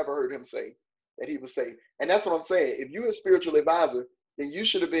 I've never heard him say that he was saved. And that's what I'm saying. If you're a spiritual advisor, then you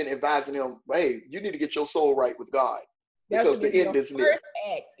should have been advising him, hey, you need to get your soul right with God. Because the end is near. First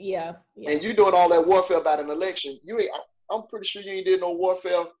act, yeah. And you doing all that warfare about an election. I'm pretty sure you ain't did no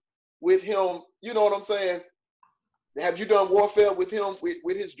warfare with him. You know what I'm saying? Have you done warfare with him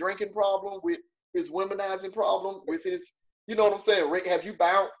with his drinking problem, with his womanizing problem, with his, you know what I'm saying? Have you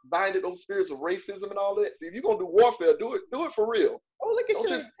binded those spirits of racism and all that? See, if you're gonna do warfare, do it for real. Oh, look at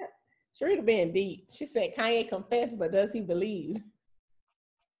Sharita being deep. She said Kanye confessed, but does he believe?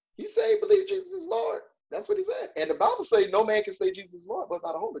 He said he believed Jesus is Lord. That's what he said. And the Bible says no man can say Jesus is Lord but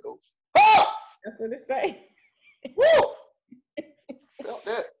by the Holy Ghost. Ah! That's what it say. Woo! Felt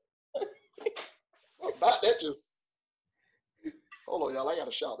that. Something about that just. Hold on, y'all. I got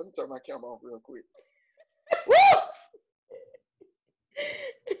to shout. Let me turn my camera off real quick. Woo!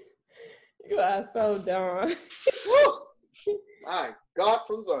 You are so dumb. Woo! My God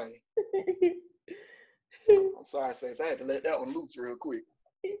from Zion. I'm sorry, Saints. I had to let that one loose real quick.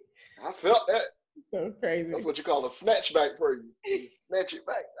 I felt that. So crazy. That's what you call a snatch back praise. Snatch it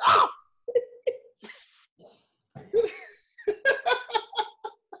back. Ah!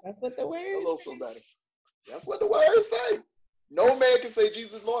 That's what the words Hello, somebody. That's what the words say. No man can say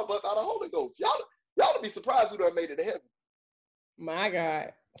Jesus Lord but by the Holy Ghost. Y'all will be surprised who done made it to heaven. My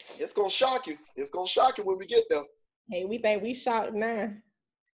God. It's gonna shock you. It's gonna shock you when we get there. Hey, we think we shocked now.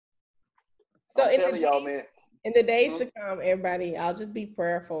 So I'm telling y'all, man. In the days to come, everybody, I'll just be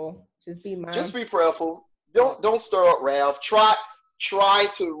prayerful. Just be mindful. Just be prayerful. Don't stir up wrath. Try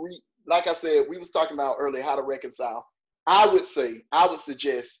to like I said, we was talking about earlier how to reconcile. I would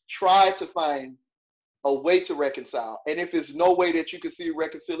suggest try to find a way to reconcile. And if there's no way that you can see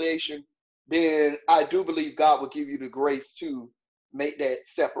reconciliation, then I do believe God will give you the grace to make that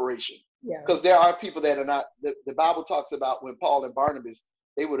separation. Yeah. Because there are people that are not, the Bible talks about when Paul and Barnabas,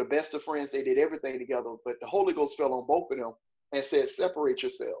 they were the best of friends. They did everything together, but the Holy Ghost fell on both of them and said, separate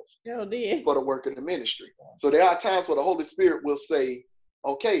yourselves for the work of the ministry. So there are times where the Holy Spirit will say,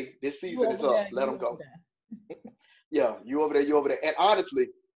 okay, this season is up. Let them go. Yeah, you over there. And honestly,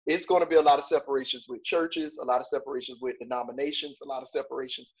 it's going to be a lot of separations with churches, a lot of separations with denominations, a lot of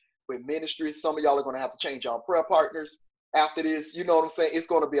separations with ministries. Some of y'all are going to have to change y'all prayer partners after this. You know what I'm saying? It's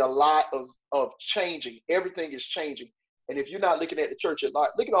going to be a lot of changing. Everything is changing. And if you're not looking at the church at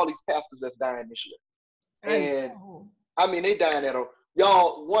large, look at all these pastors that's dying this year. And I mean, they dying at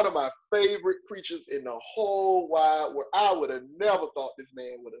y'all, one of my favorite preachers in the whole wide world. I would have never thought this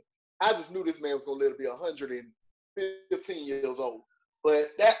man would have. I just knew this man was going to live to be 115 years old. But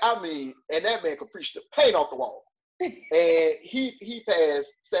that man could preach the paint off the wall. And he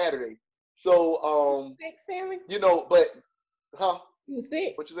passed Saturday. So, sick, Sammy? But, huh? He was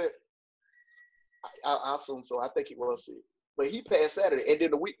sick. What you said? I assume so. I think he was sick. But he passed Saturday. And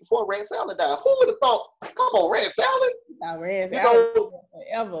then the week before, Rand Sallin died. Who would have thought? Come on, Rand Sallin. Rand Sallin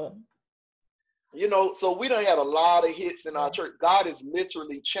forever. So we done had a lot of hits in our church. God is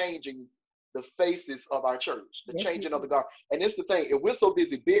literally changing the faces of our church, the Yes, changing of the guard. And it's the thing, if we're so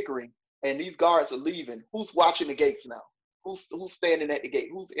busy bickering and these guards are leaving, who's watching the gates now? Who's standing at the gate?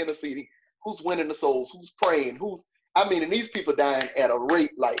 Who's interceding? Who's winning the souls? Who's praying? And these people dying at a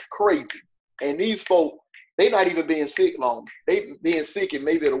rate like crazy. And these folk, they not even being sick long. They being sick in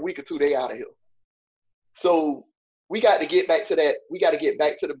maybe a week or two, they out of here. So we got to get back to that. We got to get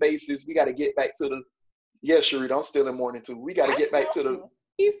back to the basis. We got to get back to the, yes, Sherita, I'm still in morning too. We got to get back to the.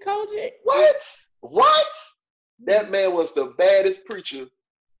 He's coaching. What? That man was the baddest preacher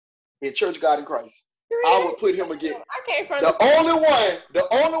in Church of God in Christ. I would put him against. I came from the only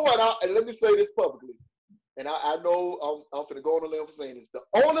one, and let me say this publicly, and I know I'm going to go on a limb for saying this.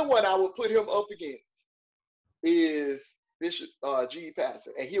 The only one I would put him up against is Bishop G.E.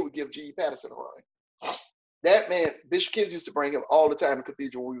 Patterson, and he would give G.E. Patterson a run. That man, Bishop Kids used to bring him all the time in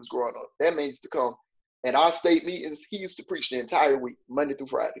Cathedral when we was growing up. That man used to come, and our state meetings, he used to preach the entire week, Monday through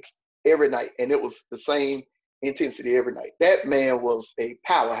Friday, every night, and it was the same intensity every night. That man was a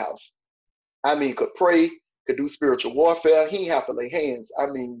powerhouse. Could pray, could do spiritual warfare. He didn't have to lay hands.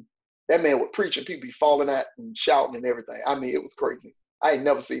 That man would preach and people be falling out and shouting and everything. It was crazy. I ain't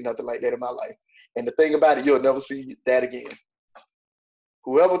never seen nothing like that in my life. And the thing about it, you'll never see that again.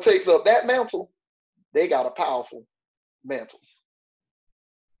 Whoever takes up that mantle, they got a powerful mantle.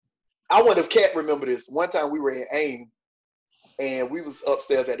 I wonder if Kat remember this. One time we were in AIM and we was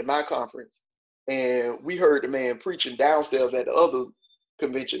upstairs at the My Conference and we heard the man preaching downstairs at the other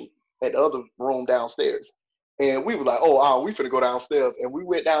convention, at the other room downstairs. And we were like, we finna go downstairs. And we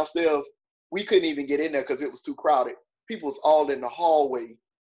went downstairs. We couldn't even get in there because it was too crowded. People was all in the hallway.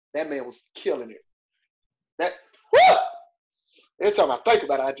 That man was killing it. Every time I think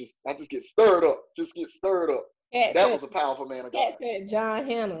about it, I just get stirred up. That was a powerful man of God. Said John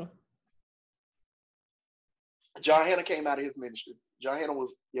Hannah. John Hannah came out of his ministry. John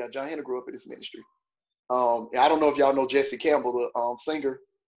Hannah grew up in his ministry. I don't know if y'all know Jesse Campbell, the singer.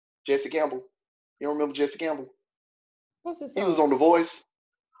 Jesse Campbell. You don't remember Jesse Campbell? What's his song? He was on The Voice.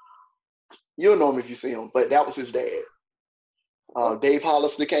 You'll know him if you see him, but that was his dad. Dave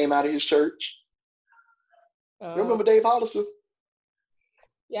Hollister came out of his church. You remember Dave Hollister?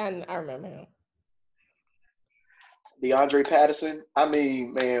 Yeah, I remember him. DeAndre Patterson.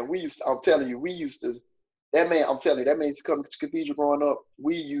 Man, we used to, that man used to come to Cathedral growing up.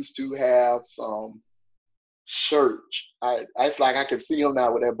 We used to have some church. It's like I can see him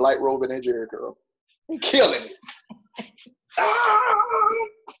now with that black robe and that Jerry curl. Killing it.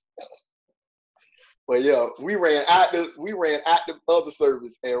 But yeah, we ran out the other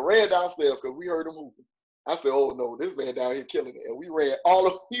service and ran downstairs because we heard him moving. I said, oh no, this man down here killing it. And we ran all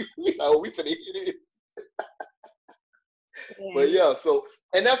of we finna hit it. Yeah. But yeah, so,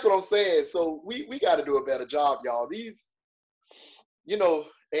 and that's what I'm saying. So we got to do a better job, y'all. These,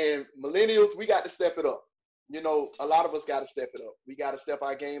 and millennials, we got to step it up. A lot of us got to step it up. We got to step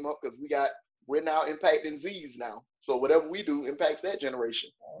our game up because we're now impacting Z's now. So whatever we do impacts that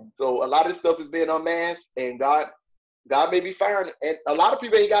generation. So a lot of this stuff is being unmasked, and God may be firing. And a lot of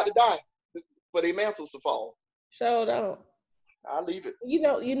people ain't got to die for their mantles to fall. Sure don't. I'll leave it. You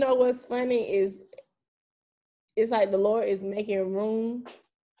know what's funny is it's like the Lord is making room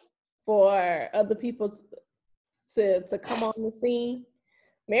for other people to come on the scene.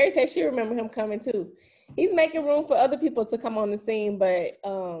 Mary said she remember him coming too. He's making room for other people to come on the scene, but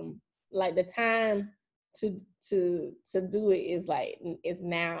like the time to do it is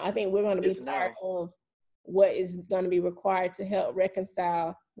now. I think we're going to be part of what is going to be required to help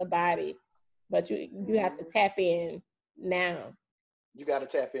reconcile the body, but you have to tap in now. You got to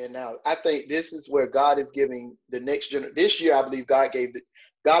tap in now. I think this is where God is giving the next generation. This year, I believe God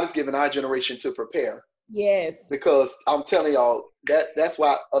is giving our generation to prepare. Yes. Because I'm telling y'all that's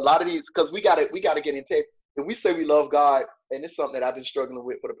why a lot of these, because we got to get in tape. If we say we love God, and it's something that I've been struggling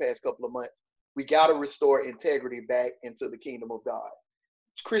with for the past couple of months, we got to restore integrity back into the kingdom of God.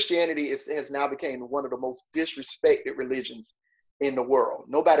 Christianity has now become one of the most disrespected religions in the world.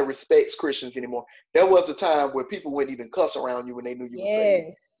 Nobody respects Christians anymore. There was a time where people wouldn't even cuss around you when they knew you were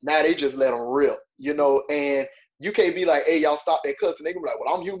saved. Now they just let them rip, and you can't be like, hey, y'all stop that cussing. They can be like,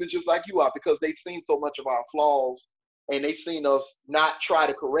 well, I'm human just like you are, because they've seen so much of our flaws, and they've seen us not try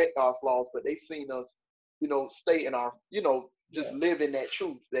to correct our flaws, but they've seen us, stay in our, just live in that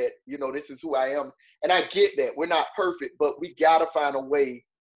truth that, this is who I am. And I get that. We're not perfect, but we got to find a way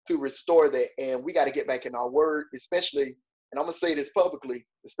to restore that. And we got to get back in our word, especially, and I'm going to say this publicly,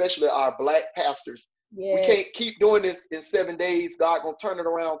 especially our Black pastors. Yes. We can't keep doing this in 7 days. God going to turn it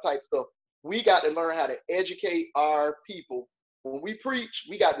around type stuff. We got to learn how to educate our people. When we preach,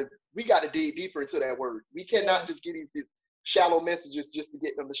 we got to dig deeper into that word. We cannot just get these. shallow messages just to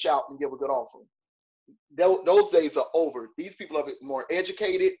get them to shout and give a good offering. Those days are over. These people are more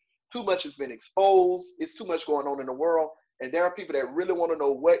educated. Too much has been exposed. It's too much going on in the world. And there are people that really want to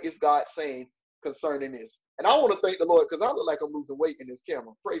know what is God saying concerning this. And I want to thank the Lord because I look like I'm losing weight in this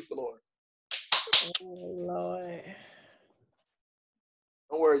camera. Praise the Lord. Oh, Lord.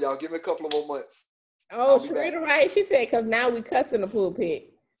 Don't worry, y'all. Give me a couple of more months. Oh, Sharita, right? She said, because now we cuss in the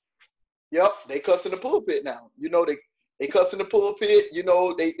pulpit. Yep, they cuss in the pulpit now. You know, they cuss in the pulpit. You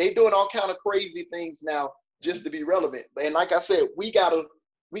know, they doing all kind of crazy things now just to be relevant. And like I said, we gotta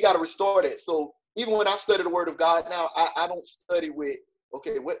restore that. So even when I study the Word of God now, I don't study with,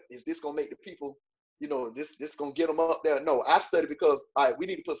 okay, what is this gonna make the people, you know, this gonna get them up there? No, I study because we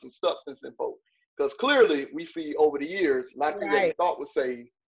need to put some substance in folk. Because clearly we see over the years, a lot of people that we thought was saved,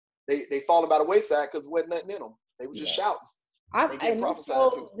 they falling by the wayside because there wasn't nothing in them. They were just shouting. And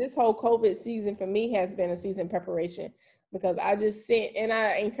this whole COVID season for me has been a season preparation, because I just sit and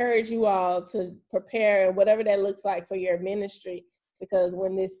I encourage you all to prepare whatever that looks like for your ministry, because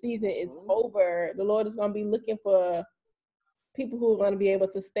when this season is over, the Lord is going to be looking for people who are going to be able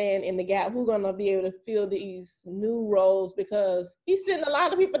to stand in the gap, who are going to be able to fill these new roles, because he's sitting a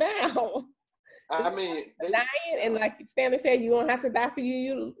lot of people down. I mean, dying, and like Stanley said, you don't have to die for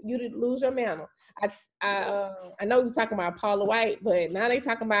you to lose your mantle. I know we talking about Paula White, but now they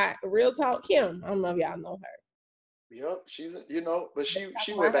talking about real talk Kim. I don't know if y'all know her. Yep, she's, you know, but she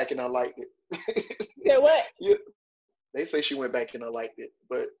went back and unliked it. Said what? Yeah, they say she went back and unliked it,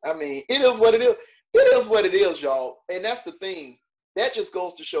 but I mean, it is what it is. It is what it is, y'all. And that's the thing. That just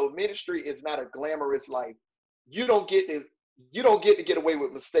goes to show ministry is not a glamorous life. You don't get to get away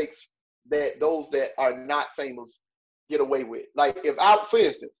with mistakes that those that are not famous get away with. Like for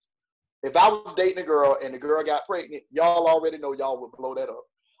instance, if I was dating a girl and the girl got pregnant, y'all already know y'all would blow that up.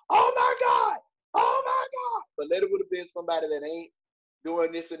 Oh my God! Oh my God! But let it would have been somebody that ain't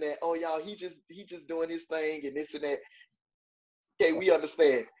doing this and that. Oh y'all, he just doing his thing and this and that. Okay, we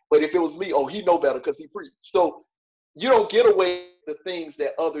understand. But if it was me, oh, he know better because he preached. So you don't get away with the things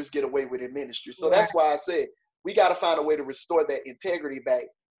that others get away with in ministry. So that's why I said we got to find a way to restore that integrity back,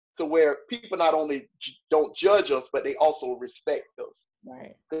 to where people not only don't judge us, but they also respect us.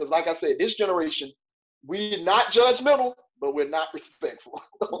 Right. Because like I said, this generation, we're not judgmental, but we're not respectful.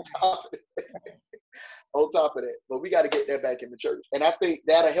 On top of that. On top of that. But we got to get that back in the church. And I think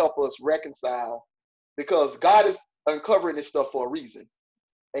that'll help us reconcile, because God is uncovering this stuff for a reason.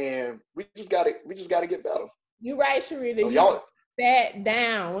 And we just gotta get better. You're right, Sharita. So y'all sat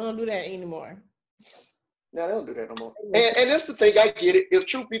down. We don't do that anymore. No, they don't do that no more. And that's the thing, I get it. If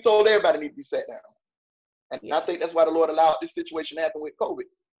truth be told, everybody needs to be sat down. And I think that's why the Lord allowed this situation to happen with COVID,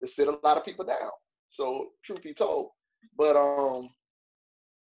 to sit a lot of people down. So truth be told. But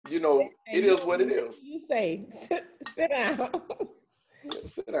you know, it is what it is. You say sit down. Yeah,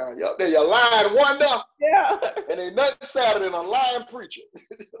 sit down. Y'all there, you're lying wonder. Yeah. And ain't nothing sadder than a lying preacher.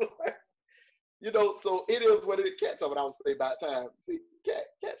 You know, so it is what it is. Cat told me I would say about time. See,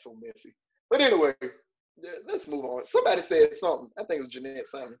 cat's so messy. But anyway, let's move on. Somebody said something. I think it was Jeanette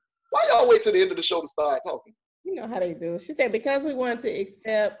Simon. Why y'all wait till the end of the show to start talking? You know how they do. She said, because we want to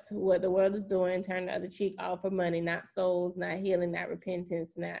accept what the world is doing, turn the other cheek, all for money, not souls, not healing, not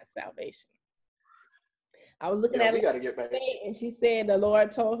repentance, not salvation. I was looking at it, and she said the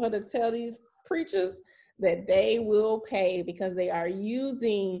Lord told her to tell these preachers that they will pay because they are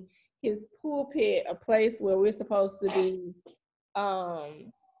using his pulpit, a place where we're supposed to be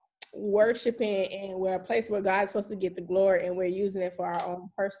worshiping, and we're a place where God's supposed to get the glory, and we're using it for our own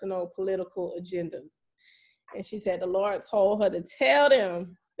personal political agendas. And she said the Lord told her to tell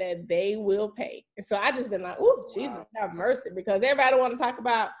them that they will pay. And so I just been like, oh, Jesus, have mercy, because everybody want to talk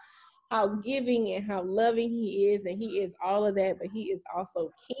about how giving and how loving he is, and he is all of that, but he is also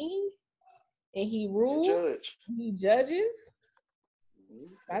king, and he rules, he judges.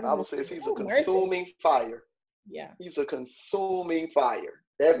 The Bible says he's a consuming fire. Yeah. He's a consuming fire.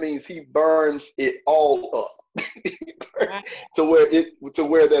 That means he burns it all up to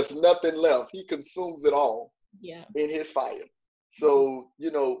where there's nothing left. He consumes it all in his fire. So,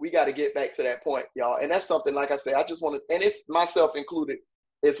 you know, we got to get back to that point, y'all. And that's something, like I said, I just want to, and it's myself included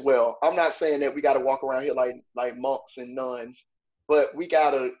as well. I'm not saying that we got to walk around here like monks and nuns, but we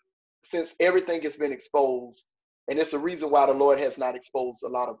got to, since everything has been exposed, and it's a reason why the Lord has not exposed a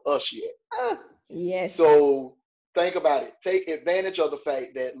lot of us yet. Yes. So think about it. Take advantage of the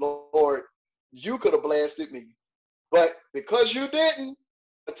fact that, Lord, you could have blasted me, but because you didn't,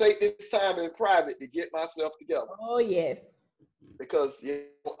 I take this time in private to get myself together. Oh, yes. Because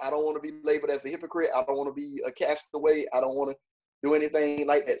I don't want to be labeled as a hypocrite. I don't want to be a castaway. I don't want to, do anything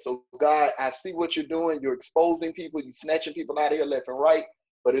like that. So God, I see what you're doing. You're exposing people. You're snatching people out of here left and right.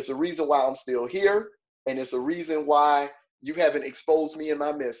 But it's a reason why I'm still here. And it's a reason why you haven't exposed me in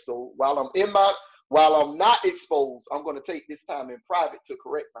my midst. So while I'm not exposed, I'm going to take this time in private to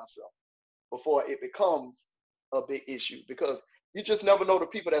correct myself before it becomes a big issue. Because you just never know the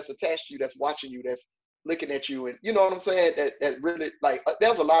people that's attached to you, that's watching you, that's looking at you. And you know what I'm saying? That really, like,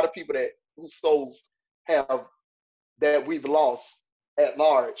 there's a lot of people whose souls have, that we've lost at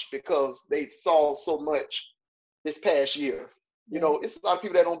large because they saw so much this past year. You know, it's a lot of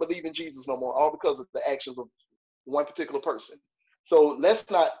people that don't believe in Jesus no more, all because of the actions of one particular person. So let's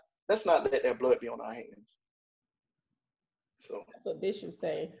not let that blood be on our hands. So that's what Bishop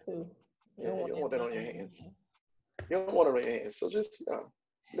say too. You don't want that on your hands. You don't want it on your hands. So just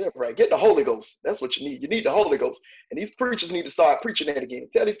live right. Get the Holy Ghost. That's what you need. You need the Holy Ghost. And these preachers need to start preaching that again.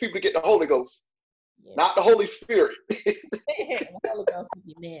 Tell these people to get the Holy Ghost, not the Holy Spirit. The Holy Ghost would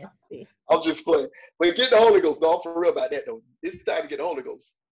be nasty. I'm just playing. But get the Holy Ghost. No, I'm for real about that though. It's time to get the Holy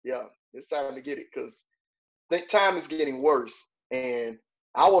Ghost. Yeah, it's time to get it because the time is getting worse. And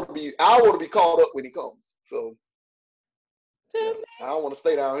I want to be caught up when he comes. So I don't want to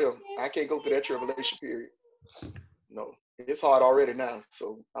stay down here. I can't go through that tribulation period. No, it's hard already now.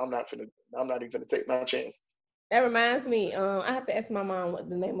 So I'm not even gonna take my chances. That reminds me, I have to ask my mom what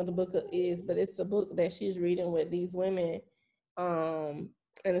the name of the book is, but it's a book that she's reading with these women. And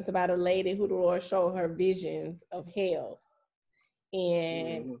it's about a lady who the Lord showed her visions of hell.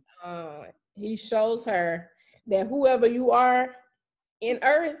 And he shows her that whoever you are in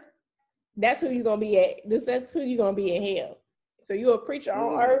earth, that's who you're gonna be at. That's who you're gonna be in hell. So you're a preacher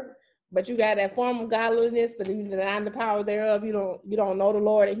on earth, but you got that form of godliness, but you deny the power thereof. You don't know the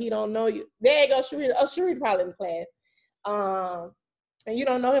Lord, and He don't know you. There you go, Sharita. Oh, Sharita probably in the class. And you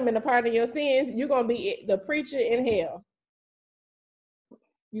don't know Him in the pardon of your sins. You're gonna be the preacher in hell.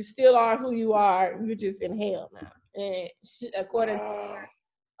 You still are who you are. You're just in hell now. And according to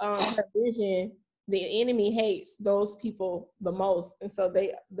her vision, the enemy hates those people the most, and so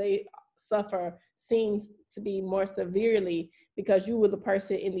they suffer seems to be more severely because you were the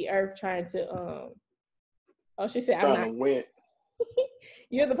person in the earth trying to she said I'm not win.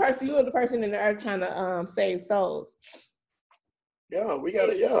 you were the person in the earth trying to save souls. Yeah, we got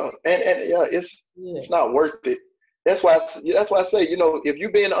it. Yeah, and yeah, it's not worth it. That's why I say, you know, if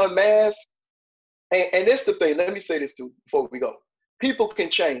you're being unmasked, and this the thing. Let me say this too before we go. People can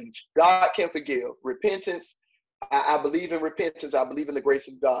change. God can forgive. Repentance. I believe in repentance. I believe in the grace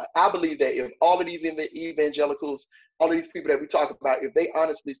of God. I believe that if all of these evangelicals, all of these people that we talk about, if they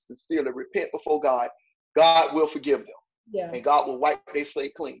honestly, sincerely repent before God, God will forgive them. Yeah. And God will wipe their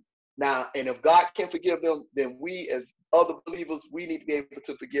slate clean. Now, and if God can forgive them, then we as other believers, we need to be able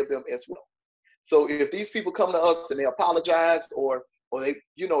to forgive them as well. So if these people come to us and they apologize or they,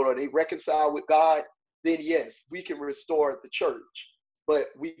 you know, or they reconcile with God, then yes, we can restore the church. But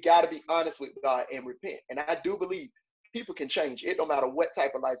we got to be honest with God and repent. And I do believe people can change. It don't matter what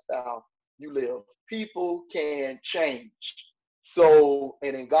type of lifestyle you live. People can change. So,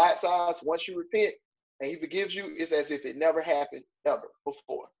 and in God's eyes, once you repent and He forgives you, it's as if it never happened ever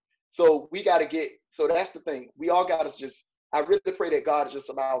before. So we got to so that's the thing. We all got to I really pray that God just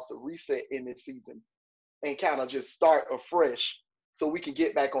allows us to reset in this season and kind of just start afresh so we can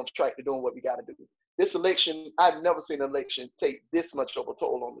get back on track to doing what we got to do. This election, I've never seen an election take this much of a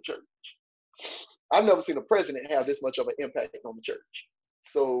toll on the church. I've never seen a president have this much of an impact on the church.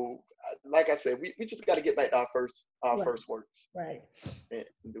 So, like I said, we just got to get back to our first works. Right. And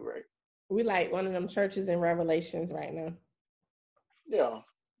do right. We like one of them churches in Revelations right now. Yeah.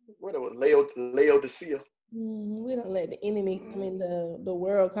 What it was, Laodicea. We don't let the enemy come in, the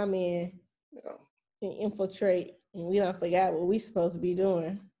world come in and infiltrate. And we don't forget what we're supposed to be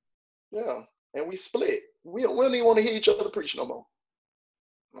doing. Yeah. And we split. We don't even want to hear each other preach no more.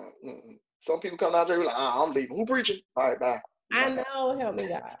 Some people come out there like, I'm leaving. Who preaching? All right, bye. I know. Help me,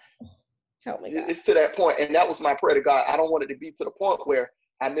 God. Help me, God. It's to that point, and that was my prayer to God. I don't want it to be to the point where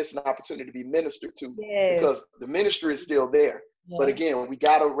I miss an opportunity to be ministered to, because the ministry is still there. Yeah. But again, we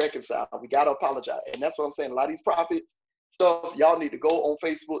got to reconcile. We got to apologize. And that's what I'm saying. A lot of these prophets stuff, y'all need to go on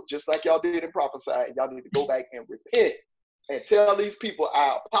Facebook just like y'all did in Prophesy. And y'all need to go back and repent and tell these people,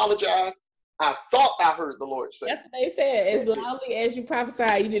 I apologize. I thought I heard the Lord say. That's what they said. As loudly as you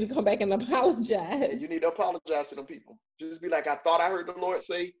prophesy, you need to come back and apologize. You need to apologize to them people. Just be like, I thought I heard the Lord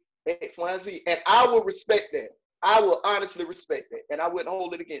say X, Y, and Z. And I will respect that. I will honestly respect that. And I wouldn't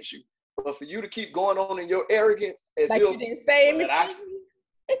hold it against you. But for you to keep going on in your arrogance, as like you didn't say anything.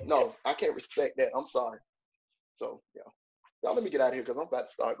 No, I can't respect that. I'm sorry. So, yeah. Y'all let me get out of here because I'm about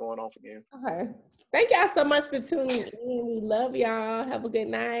to start going off again. Okay. Thank y'all so much for tuning in. We love y'all. Have a good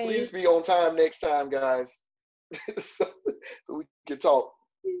night. Please be on time next time, guys. So we can talk.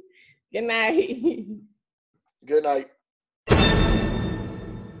 Good night. Good night.